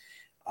 years.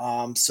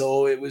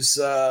 So it was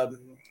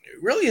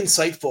really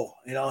insightful.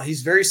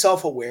 He's very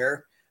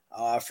self-aware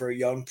for a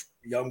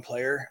young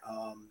player.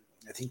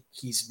 I think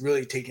he's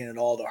really taking it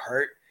all to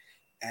heart.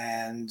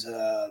 And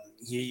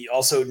he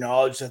also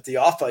acknowledged that the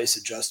off-ice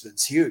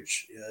adjustment's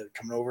huge.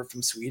 Coming over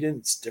from Sweden,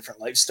 it's a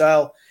different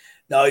lifestyle.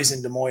 Now he's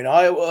in Des Moines,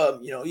 Iowa.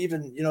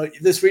 Even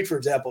this week, for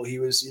example, he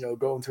was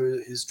going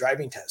through his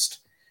driving test.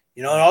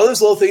 And all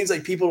those little things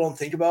like people don't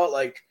think about,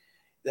 like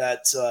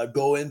that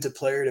go into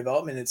player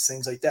development. It's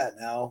things like that.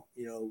 Now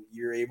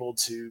you're able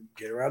to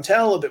get around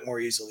town a little bit more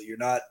easily. You're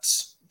not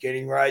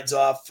getting rides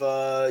off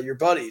your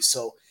buddies.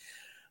 So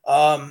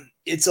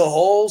it's a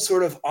whole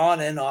sort of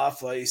on and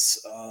off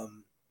ice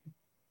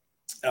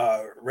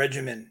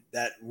regimen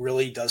that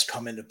really does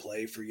come into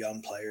play for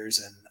young players.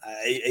 And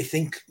I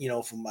think,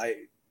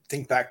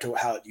 think back to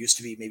how it used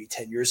to be maybe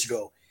 10 years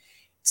ago,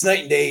 it's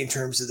night and day in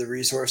terms of the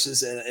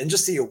resources and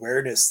just the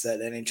awareness that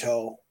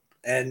NHL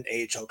and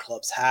AHL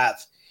clubs have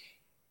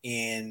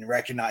in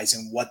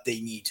recognizing what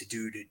they need to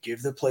do to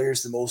give the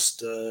players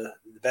the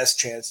best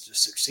chance to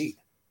succeed.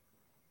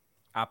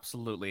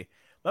 Absolutely.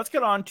 Let's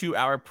get on to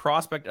our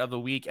prospect of the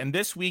week. And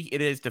this week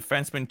it is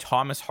defenseman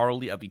Thomas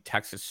Harley of the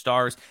Texas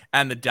Stars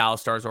and the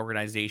Dallas Stars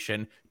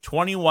organization.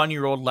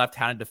 21-year-old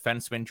left-handed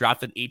defenseman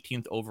drafted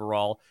 18th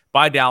overall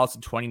by Dallas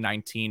in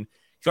 2019. He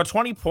got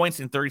 20 points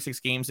in 36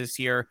 games this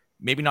year.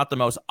 Maybe not the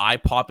most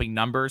eye-popping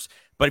numbers,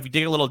 but if you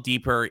dig a little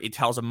deeper, it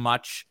tells a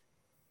much,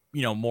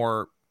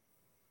 more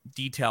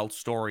detailed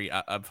story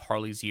of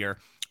Harley's year.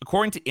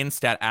 According to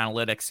Instat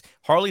Analytics,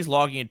 Harley's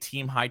logging a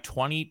team-high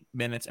 20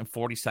 minutes and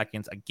 40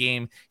 seconds a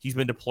game. He's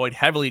been deployed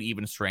heavily at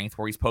even strength,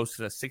 where he's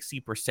posted a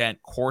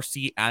 60%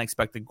 Corsi and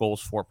expected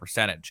goals for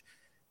percentage.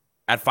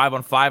 At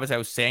 5-on-5, as I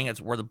was saying,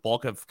 it's where the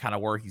bulk of kind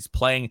of where he's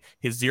playing.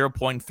 His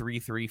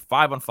 0.33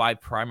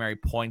 5-on-5 primary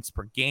points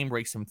per game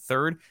ranks him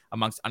third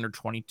amongst under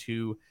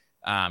 22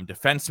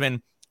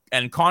 defensemen.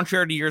 And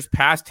contrary to years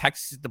past,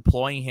 Texas is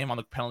deploying him on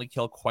the penalty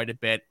kill quite a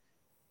bit.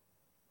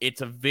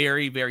 It's a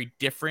very, very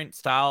different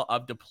style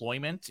of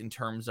deployment in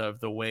terms of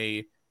the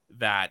way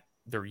that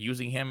they're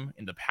using him.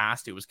 In the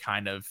past, it was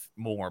kind of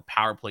more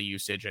power play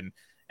usage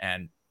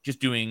and just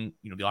doing,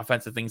 the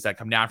offensive things that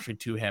come naturally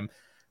to him.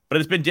 But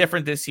it's been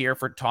different this year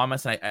for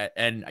Thomas,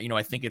 and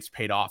I think it's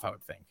paid off, I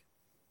would think.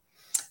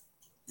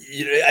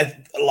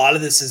 A lot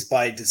of this is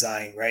by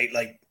design, right?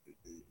 Like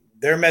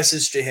their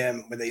message to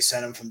him when they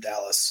sent him from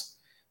Dallas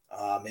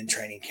in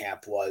training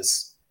camp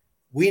was,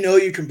 we know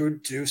you can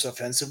produce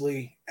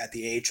offensively at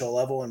the AHL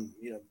level and,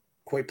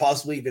 quite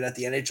possibly even at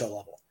the NHL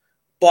level.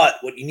 But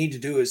what you need to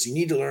do is you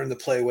need to learn to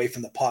play away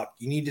from the puck.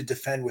 You need to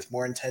defend with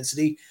more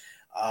intensity.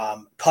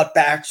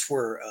 Cutbacks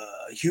were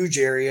a huge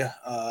area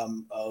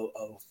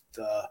of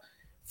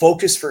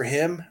focus for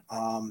him.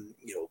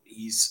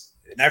 He's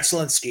an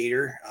excellent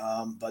skater,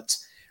 but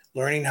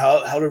learning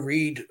how to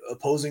read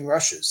opposing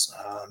rushes,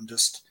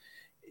 just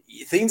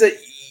things that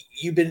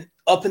you've been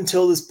up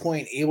until this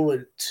point able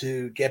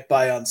to get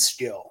by on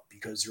skill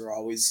because you're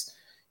always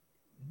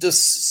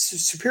just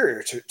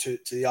superior to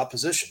the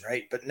opposition,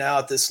 right? But now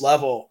at this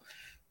level,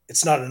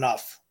 it's not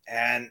enough.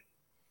 And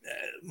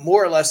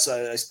more or less,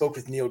 I spoke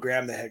with Neil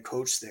Graham, the head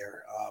coach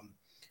there,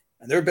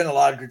 and there have been a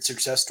lot of good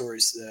success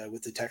stories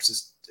with the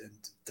Texas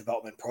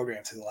development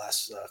program through the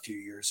last few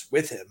years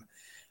with him.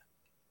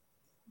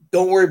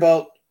 Don't worry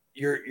about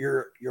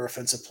your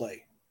offensive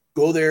play.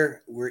 Go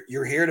there.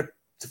 You're here to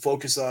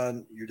focus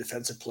on your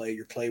defensive play,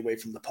 your play away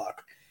from the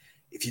puck.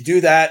 If you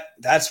do that,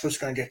 that's what's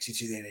going to get you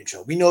to the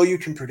NHL. We know you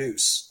can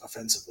produce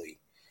offensively.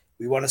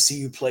 We want to see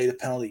you play the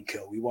penalty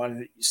kill. We want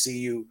to see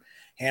you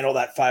handle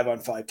that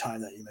 5-on-5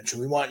 time that you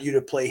mentioned. We want you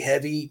to play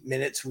heavy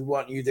minutes. We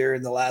want you there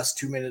in the last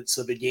 2 minutes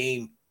of a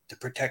game to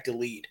protect a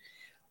lead.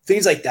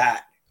 Things like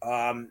that.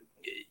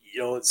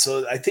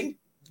 So I think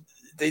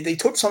they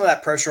took some of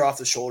that pressure off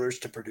the shoulders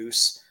to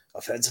produce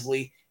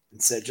offensively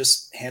and said,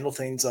 just handle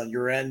things on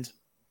your end.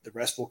 The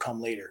rest will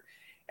come later.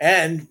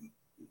 And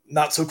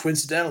not so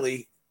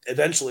coincidentally,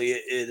 eventually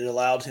it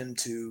allowed him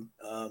to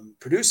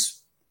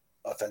produce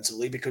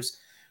offensively because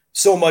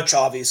so much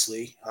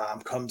obviously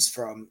comes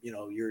from,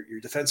 your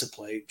defensive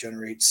play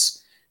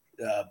generates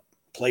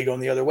play going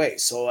the other way.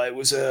 So it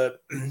was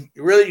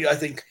really, I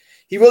think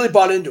he really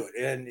bought into it.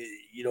 And,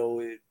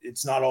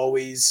 it's not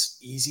always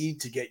easy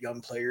to get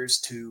young players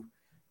to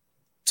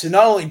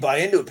not only buy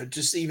into it, but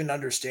just even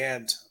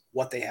understand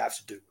what they have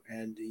to do.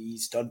 And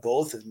he's done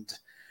both. And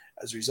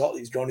as a result,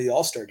 he's going to the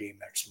All-Star game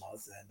next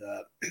month.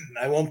 And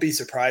I won't be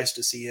surprised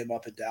to see him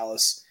up in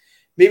Dallas.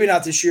 Maybe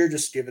not this year,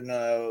 just given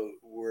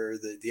where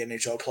the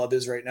NHL club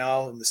is right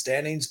now in the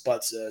standings.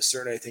 But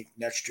certainly I think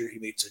next year he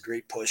makes a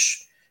great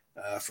push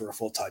for a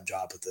full-time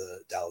job with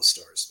the Dallas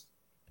Stars.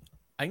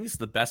 I think this is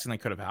the best thing that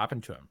could have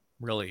happened to him,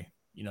 really.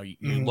 You know,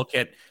 you look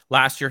at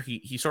last year,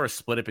 he sort of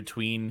split it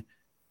between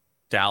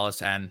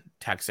Dallas and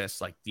Texas,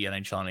 like the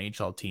NHL and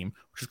AHL team,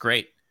 which is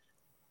great.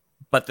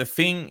 But the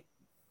thing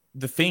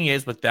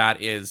is with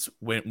that is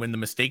when the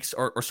mistakes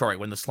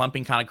when the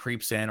slumping kind of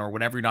creeps in, or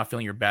whenever you're not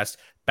feeling your best,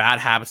 bad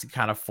habits can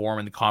kind of form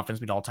and the confidence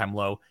being all-time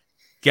low.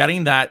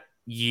 Getting that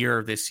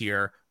year this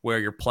year where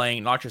you're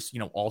playing not just,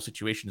 all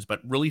situations, but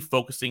really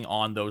focusing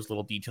on those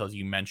little details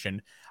you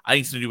mentioned, I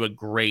think it's going to do a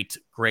great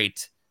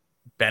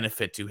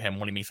benefit to him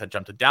when he makes that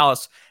jump to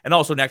Dallas. And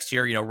also next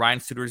year,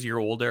 Ryan Suter's a year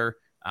older.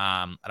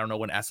 I don't know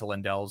when Esa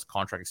Lindell's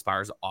contract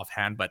expires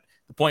offhand, but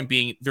the point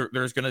being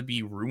there's going to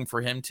be room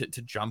for him to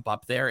jump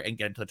up there and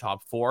get into the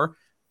top 4,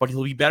 but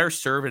he'll be better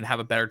served and have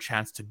a better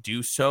chance to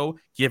do so,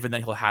 given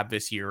that he'll have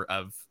this year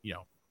of,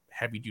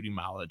 heavy duty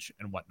mileage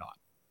and whatnot.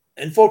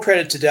 And full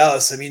credit to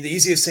Dallas. I mean, the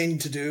easiest thing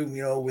to do,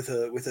 with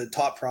a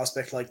top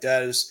prospect like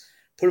that is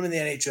put him in the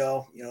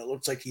NHL. It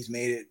looks like he's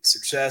made it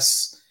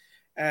success,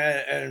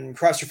 and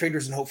cross your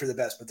fingers and hope for the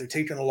best. But they're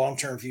taking a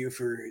long-term view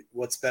for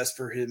what's best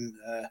for him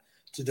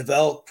to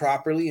develop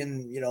properly.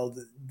 And,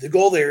 the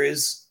goal there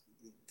is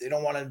they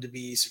don't want him to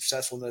be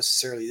successful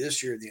necessarily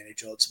this year in the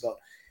NHL. It's about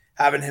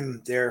having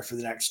him there for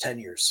the next 10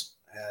 years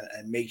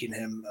and making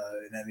him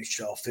an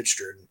NHL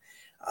fixture. And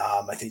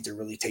I think they're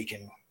really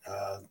taking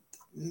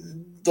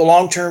the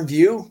long-term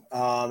view,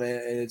 and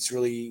it's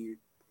really,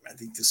 I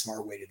think, the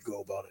smart way to go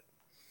about it.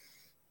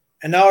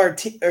 And now our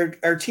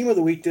team of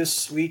the week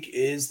this week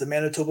is the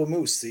Manitoba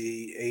Moose,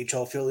 the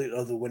AHL affiliate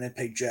of the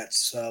Winnipeg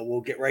Jets. We'll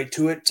get right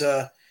to it.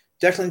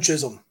 Declan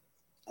Chisholm,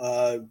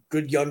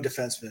 good young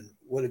defenseman.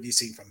 What have you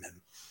seen from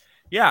him?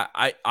 Yeah,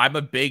 I'm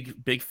a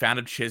big fan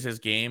of Chiz's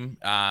game.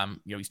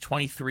 He's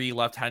 23,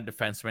 left-handed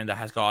defenseman that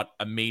has got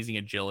amazing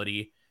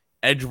agility,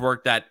 edge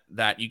work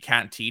that you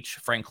can't teach.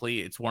 Frankly,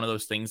 it's one of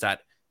those things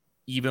that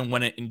even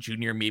when in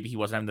junior, maybe he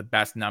wasn't having the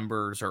best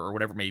numbers or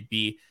whatever it may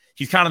be.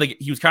 He was kind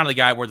of the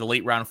guy where the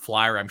late round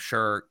flyer, I'm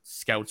sure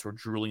scouts were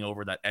drooling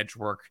over that edge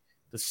work,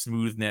 the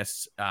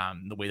smoothness,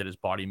 the way that his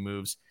body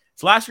moves.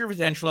 So last year of his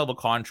entry-level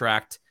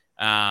contract,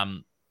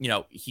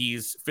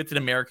 he's fifth in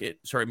American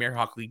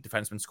Hockey League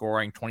defenseman,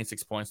 scoring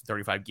 26 points in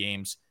 35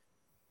 games.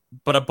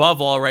 But above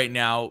all, right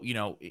now,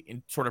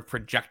 in sort of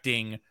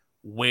projecting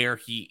where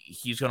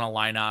he's going to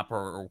line up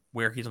or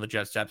where he's on the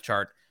Jets depth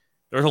chart,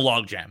 there's a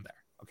log jam there.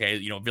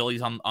 Okay,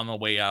 Billy's on the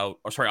way out,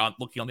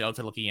 looking on the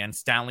outside looking in.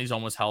 Stanley's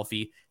almost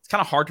healthy. It's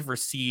kind of hard to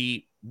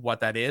foresee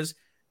what that is.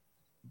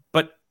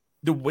 But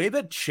the way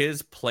that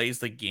Chiz plays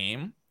the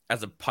game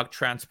as a puck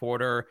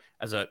transporter,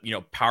 as a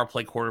power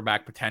play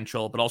quarterback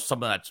potential, but also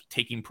someone that's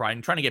taking pride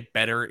and trying to get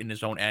better in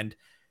his own end,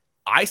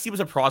 I see him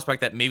as a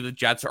prospect that maybe the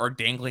Jets are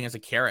dangling as a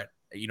carrot,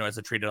 as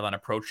the trade deadline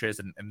approaches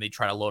and they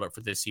try to load up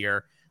for this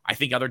year. I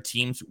think other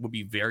teams would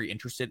be very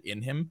interested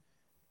in him.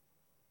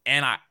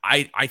 And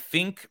I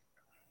think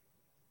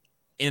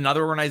in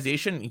another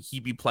organization,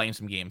 he'd be playing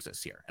some games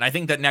this year. And I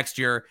think that next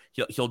year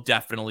he'll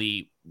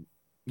definitely,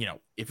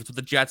 if it's with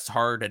the Jets,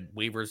 hard and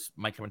waivers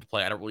might come into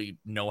play. I don't really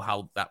know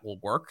how that will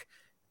work.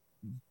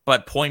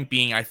 But point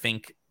being, I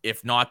think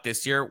if not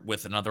this year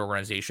with another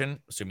organization,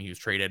 assuming he was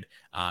traded,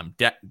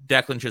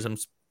 Declan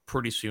Chisholm's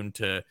pretty soon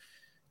to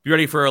be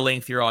ready for a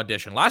lengthier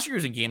audition. Last year he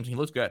was in games and he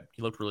looked good.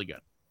 He looked really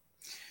good.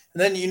 And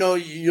then,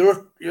 you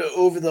look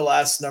over the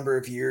last number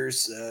of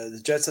years,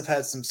 the Jets have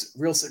had some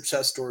real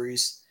success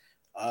stories,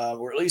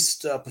 or at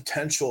least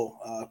potential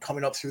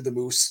coming up through the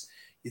Moose.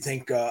 You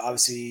think,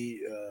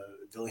 obviously,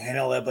 Billy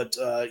Hanela, but,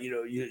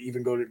 you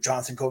even go to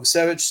Jonathan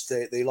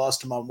Kovacevic. They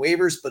lost him on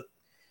waivers, but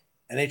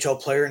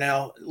NHL player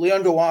now.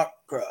 Leon Gawak,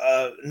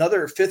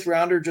 another fifth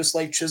rounder, just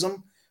like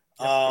Chisholm.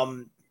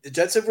 The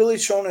Jets have really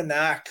shown a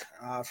knack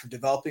for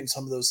developing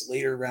some of those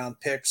later round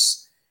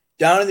picks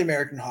down in the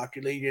American Hockey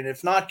League, and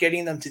if not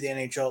getting them to the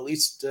NHL, at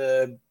least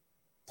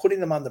putting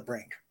them on the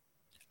brink.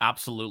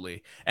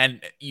 Absolutely.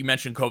 And you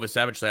mentioned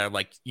Kovacevic there,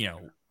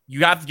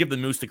 you have to give the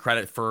Moose the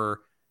credit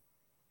for,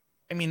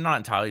 not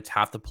entirely, it's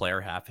half the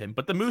player, half him,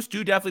 but the Moose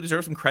do definitely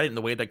deserve some credit in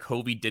the way that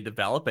Covey did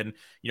develop, and,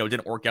 it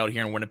didn't work out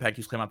here in Winnipeg.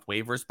 He's clearing up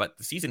waivers, but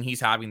the season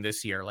he's having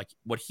this year,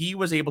 what he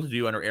was able to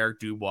do under Eric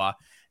Dubois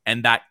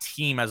and that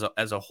team as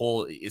a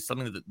whole is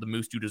something that the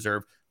Moose do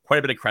deserve quite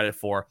a bit of credit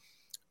for.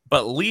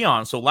 But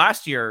Leon, so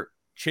last year,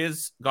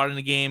 Chiz got in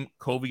the game,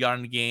 Covey got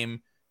in the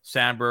game,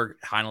 Sandberg,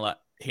 Hanela.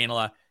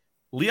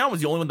 Leon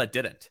was the only one that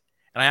didn't.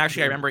 And I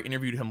remember I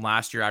interviewed him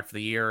last year after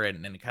the year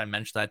and kind of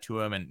mentioned that to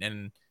him.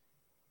 And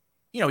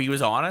he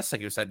was honest.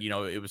 Like he said,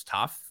 it was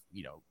tough,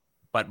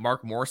 but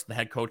Mark Morrison, the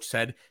head coach,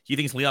 said he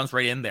thinks Leon's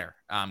right in there,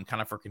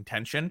 kind of for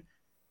contention.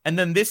 And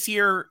then this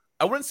year,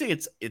 I wouldn't say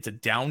it's a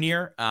down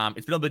year.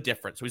 It's been a bit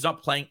different. So he's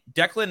not playing.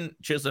 Declan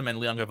Chisholm and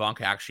Leon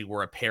Gavanka actually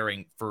were a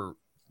pairing for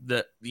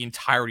the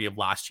entirety of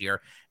last year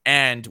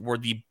and were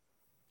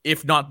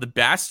if not the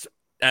best,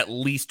 at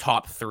least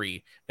top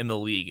 3 in the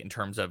league in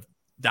terms of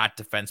that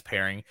defense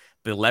pairing.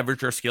 They leverage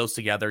their skills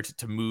together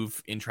to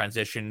move in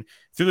transition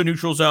through the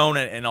neutral zone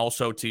and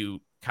also to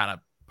kind of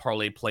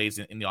parlay plays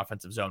in the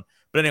offensive zone.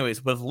 But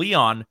anyways, with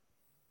Leon,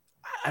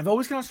 I've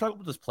always kind of struggled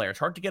with this player. It's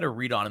hard to get a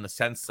read on in the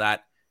sense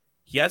that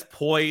He has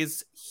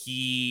poise.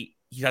 He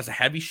has a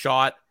heavy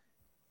shot.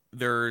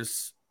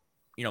 There's,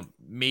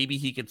 maybe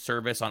he could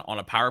service on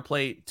a power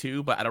play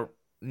too, but I don't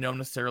know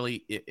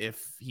necessarily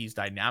if he's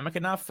dynamic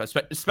enough,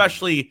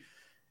 especially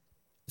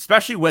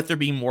with there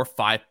being more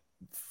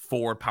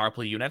 5-4 power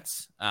play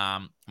units.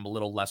 I'm a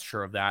little less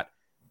sure of that.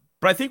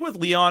 But I think with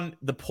Leon,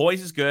 the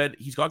poise is good.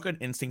 He's got good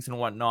instincts and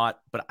whatnot,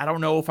 but I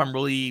don't know if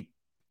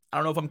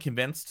I'm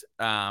convinced.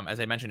 As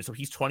I mentioned, so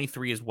he's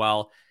 23 as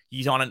well.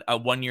 He's on a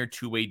 1-year,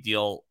 2-way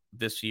deal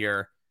this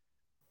year.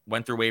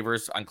 Went through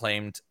waivers,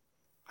 unclaimed.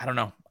 I don't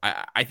know.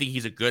 I think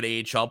he's a good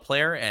AHL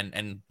player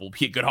and will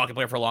be a good hockey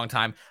player for a long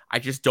time. I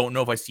just don't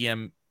know if I see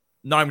him,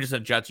 not even just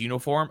in a Jets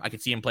uniform. I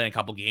could see him playing a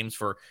couple games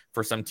for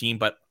some team,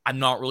 but I'm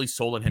not really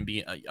sold on him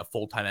being a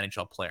full-time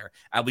NHL player,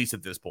 at least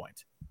at this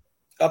point.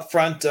 Up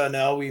front,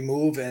 now we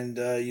move and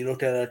you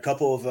look at a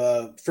couple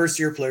of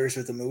first-year players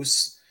with the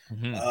Moose.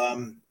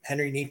 Mm-hmm.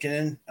 Henry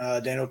Nikkanen,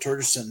 Daniel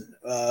Torgerson.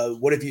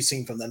 What have you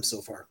seen from them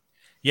so far?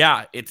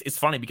 Yeah, it's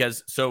funny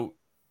because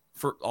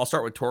I'll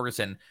start with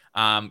Torgerson.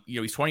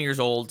 He's 20 years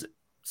old,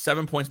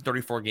 7 points in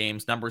 34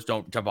 games. Numbers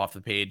don't jump off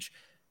the page.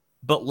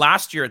 But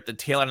last year, at the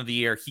tail end of the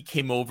year, he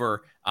came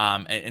over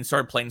and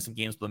started playing some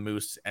games with the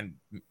Moose. And,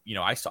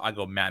 I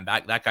go, man,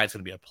 that guy's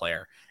going to be a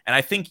player. And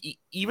I think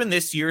even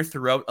this year,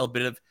 throughout a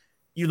bit of,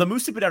 the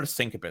Moose have been out of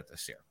sync a bit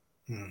this year.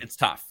 It's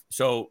tough.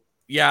 So,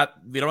 yeah,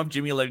 they don't have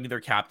Jimmy Legney, their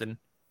captain.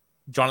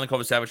 Jonathan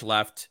Kovacevic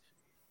left.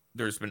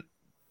 There's been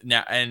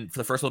now, and for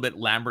the first little bit,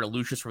 Lambert and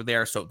Lucius were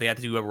there, so they had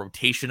to do a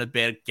rotation a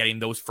bit, getting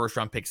those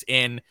first-round picks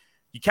in.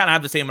 You kind of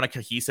have the same amount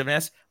of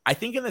cohesiveness. I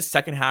think in the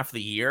second half of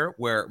the year,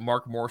 where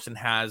Mark Morrison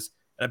has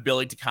an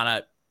ability to kind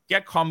of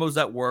get combos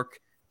that work,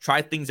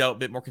 try things out a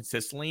bit more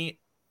consistently,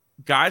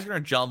 guys are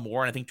going to gel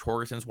more, and I think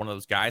Torgerson is one of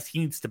those guys. He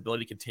needs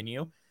stability to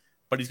continue,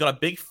 but he's got a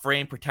big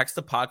frame, protects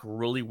the puck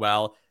really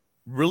well,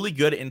 really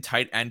good in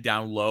tight and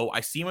down low.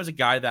 I see him as a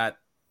guy that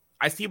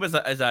I see him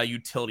as a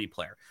utility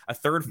player, a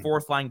third,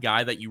 fourth line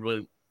guy that you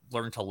really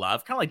learn to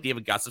love, kind of like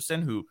David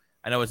Gustafsson, who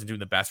I know isn't doing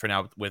the best right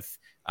now with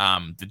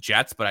the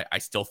Jets, but I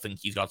still think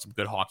he's got some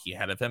good hockey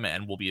ahead of him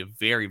and will be a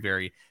very,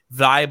 very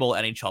valuable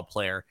NHL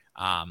player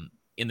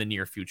in the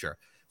near future.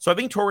 So I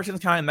think Torgerson's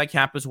kind of in that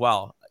camp as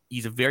well.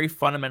 He's a very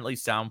fundamentally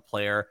sound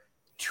player,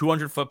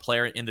 200-foot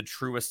player in the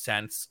truest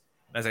sense.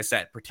 As I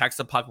said, protects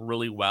the puck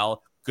really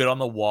well, good on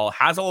the wall,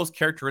 has all those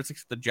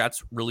characteristics that the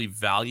Jets really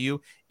value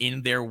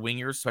in their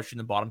wingers, especially in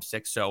the bottom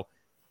six. So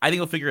I think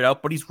he'll figure it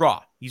out, but he's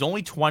raw. He's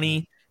only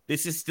 20.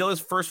 This is still his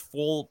first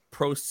full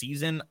pro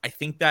season. I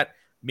think that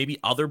maybe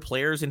other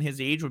players in his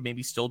age would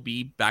maybe still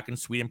be back in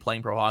Sweden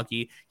playing pro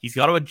hockey. He's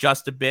got to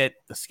adjust a bit.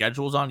 The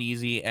schedule's on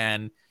easy.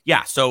 And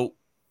yeah, so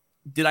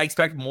did I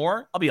expect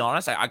more? I'll be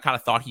honest. I kind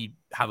of thought he'd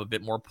have a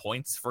bit more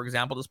points, for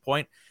example, at this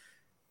point.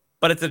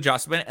 But it's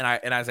adjustment,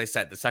 and as I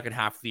said, the second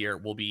half of the year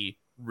will be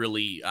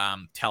really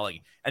telling.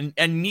 And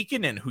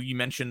Nikkanen, who you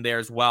mentioned there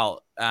as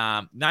well,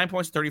 9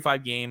 points,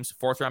 35 games,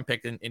 fourth-round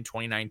pick in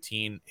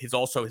 2019.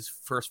 Also his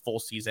first full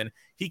season.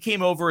 He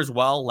came over as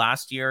well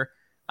last year.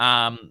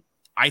 I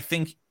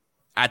think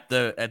at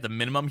the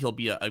minimum, he'll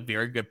be a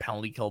very good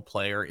penalty kill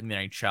player in the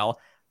NHL.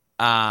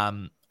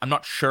 I'm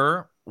not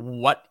sure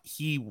what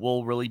he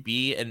will really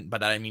be,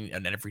 but I mean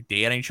an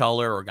everyday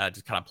NHLer or a guy that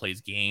just kind of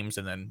plays games,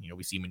 and then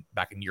we see him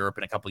back in Europe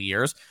in a couple of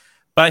years.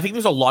 But I think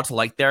there's a lot to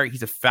like there.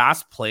 He's a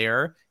fast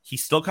player.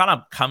 He's still kind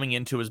of coming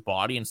into his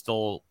body and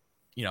still,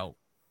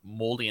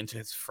 molding into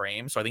his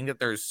frame. So I think that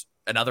there's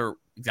another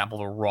example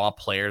of a raw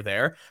player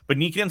there. But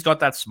Nikkanen's got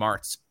that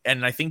smarts,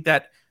 and I think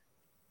that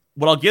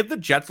what I'll give the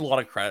Jets a lot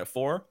of credit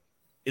for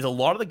is a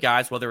lot of the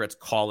guys, whether it's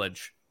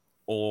college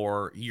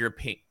or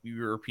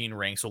European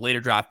ranks, so later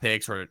draft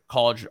picks or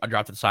college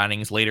undrafted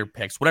signings, later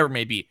picks, whatever it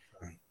may be.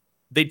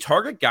 They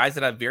target guys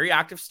that have very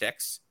active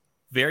sticks,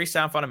 very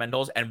sound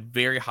fundamentals, and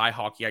very high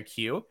hockey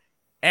IQ.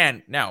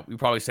 And now you're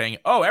probably saying,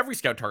 oh, every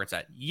scout targets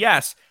that.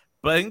 Yes,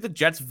 but I think the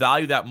Jets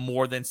value that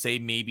more than, say,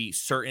 maybe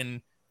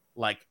certain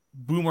like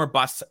boomer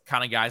bust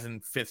kind of guys in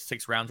 5th,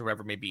 6th rounds or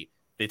whatever it may be.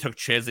 They took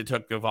Chiz, they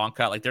took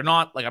Gavanka. Like, they're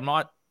not, like, I'm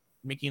not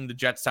making the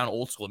Jets sound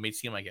old school. It may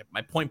seem like it.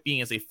 My point being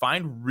is they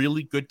find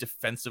really good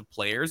defensive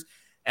players.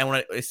 And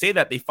when I say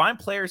that, they find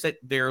players that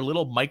their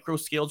little micro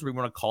skills, we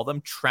want to call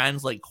them,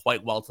 translate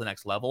quite well to the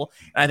next level.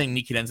 And I think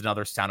Nikkanen's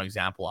another sound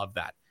example of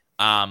that.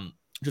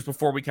 Just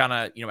before we kind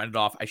of, end it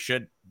off, I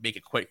should make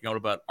a quick note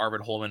about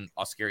Arvid Holman,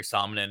 Oskari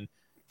Salminen,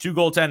 2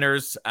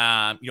 goaltenders.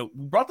 We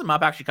brought them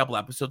up actually a couple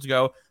episodes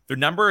ago. Their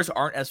numbers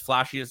aren't as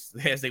flashy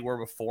as they were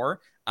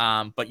before.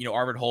 But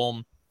Arvid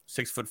Holm,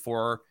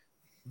 6'4",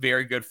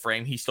 very good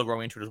frame. He's still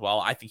growing into it as well.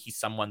 I think he's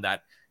someone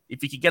that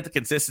if he could get the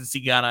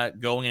consistency kind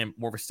of going in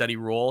more of a steady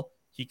role,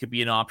 he could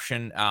be an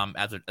option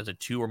as a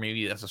 2 or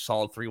maybe as a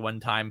solid 3 one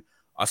time.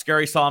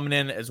 Oskari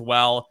Salminen as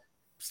well,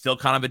 still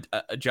kind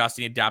of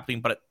adjusting,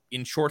 adapting, but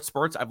in short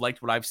spurts, I've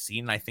liked what I've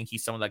seen. I think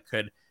he's someone that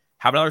could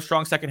have another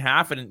strong second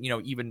half, and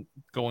even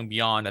going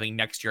beyond. I think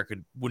next year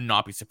would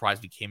not be surprised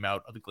if he came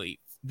out of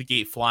the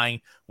gate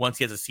flying once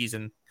he has a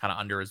season kind of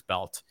under his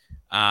belt.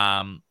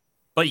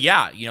 But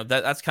yeah,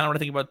 that's kind of what I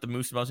think about the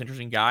most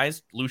interesting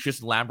guys. Lucius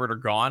and Lambert are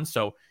gone,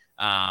 so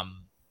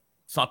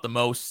It's not the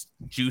most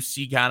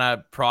juicy kind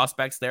of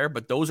prospects there,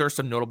 but those are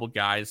some notable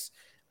guys.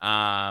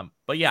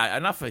 But yeah,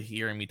 enough of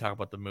hearing me talk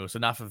about the Moose,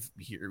 enough of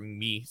hearing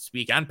me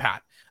speak, and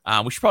Pat.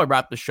 We should probably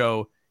wrap the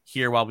show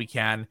here while we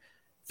can.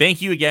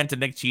 Thank you again to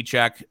Nick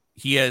Cicek.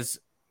 He is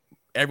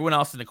everyone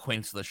else an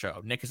acquaintance of the show.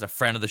 Nick is a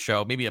friend of the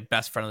show, maybe a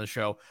best friend of the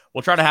show.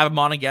 We'll try to have him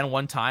on again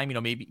one time.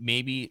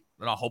 Maybe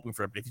we're not hoping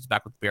for it, but if he's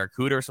back with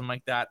Barracuda or something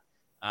like that.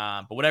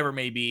 But whatever it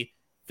may be,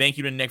 thank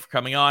you to Nick for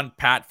coming on.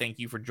 Pat, thank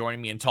you for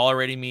joining me and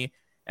tolerating me.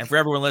 And for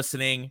everyone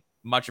listening,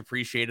 much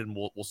appreciated. And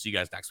we'll see you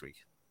guys next week.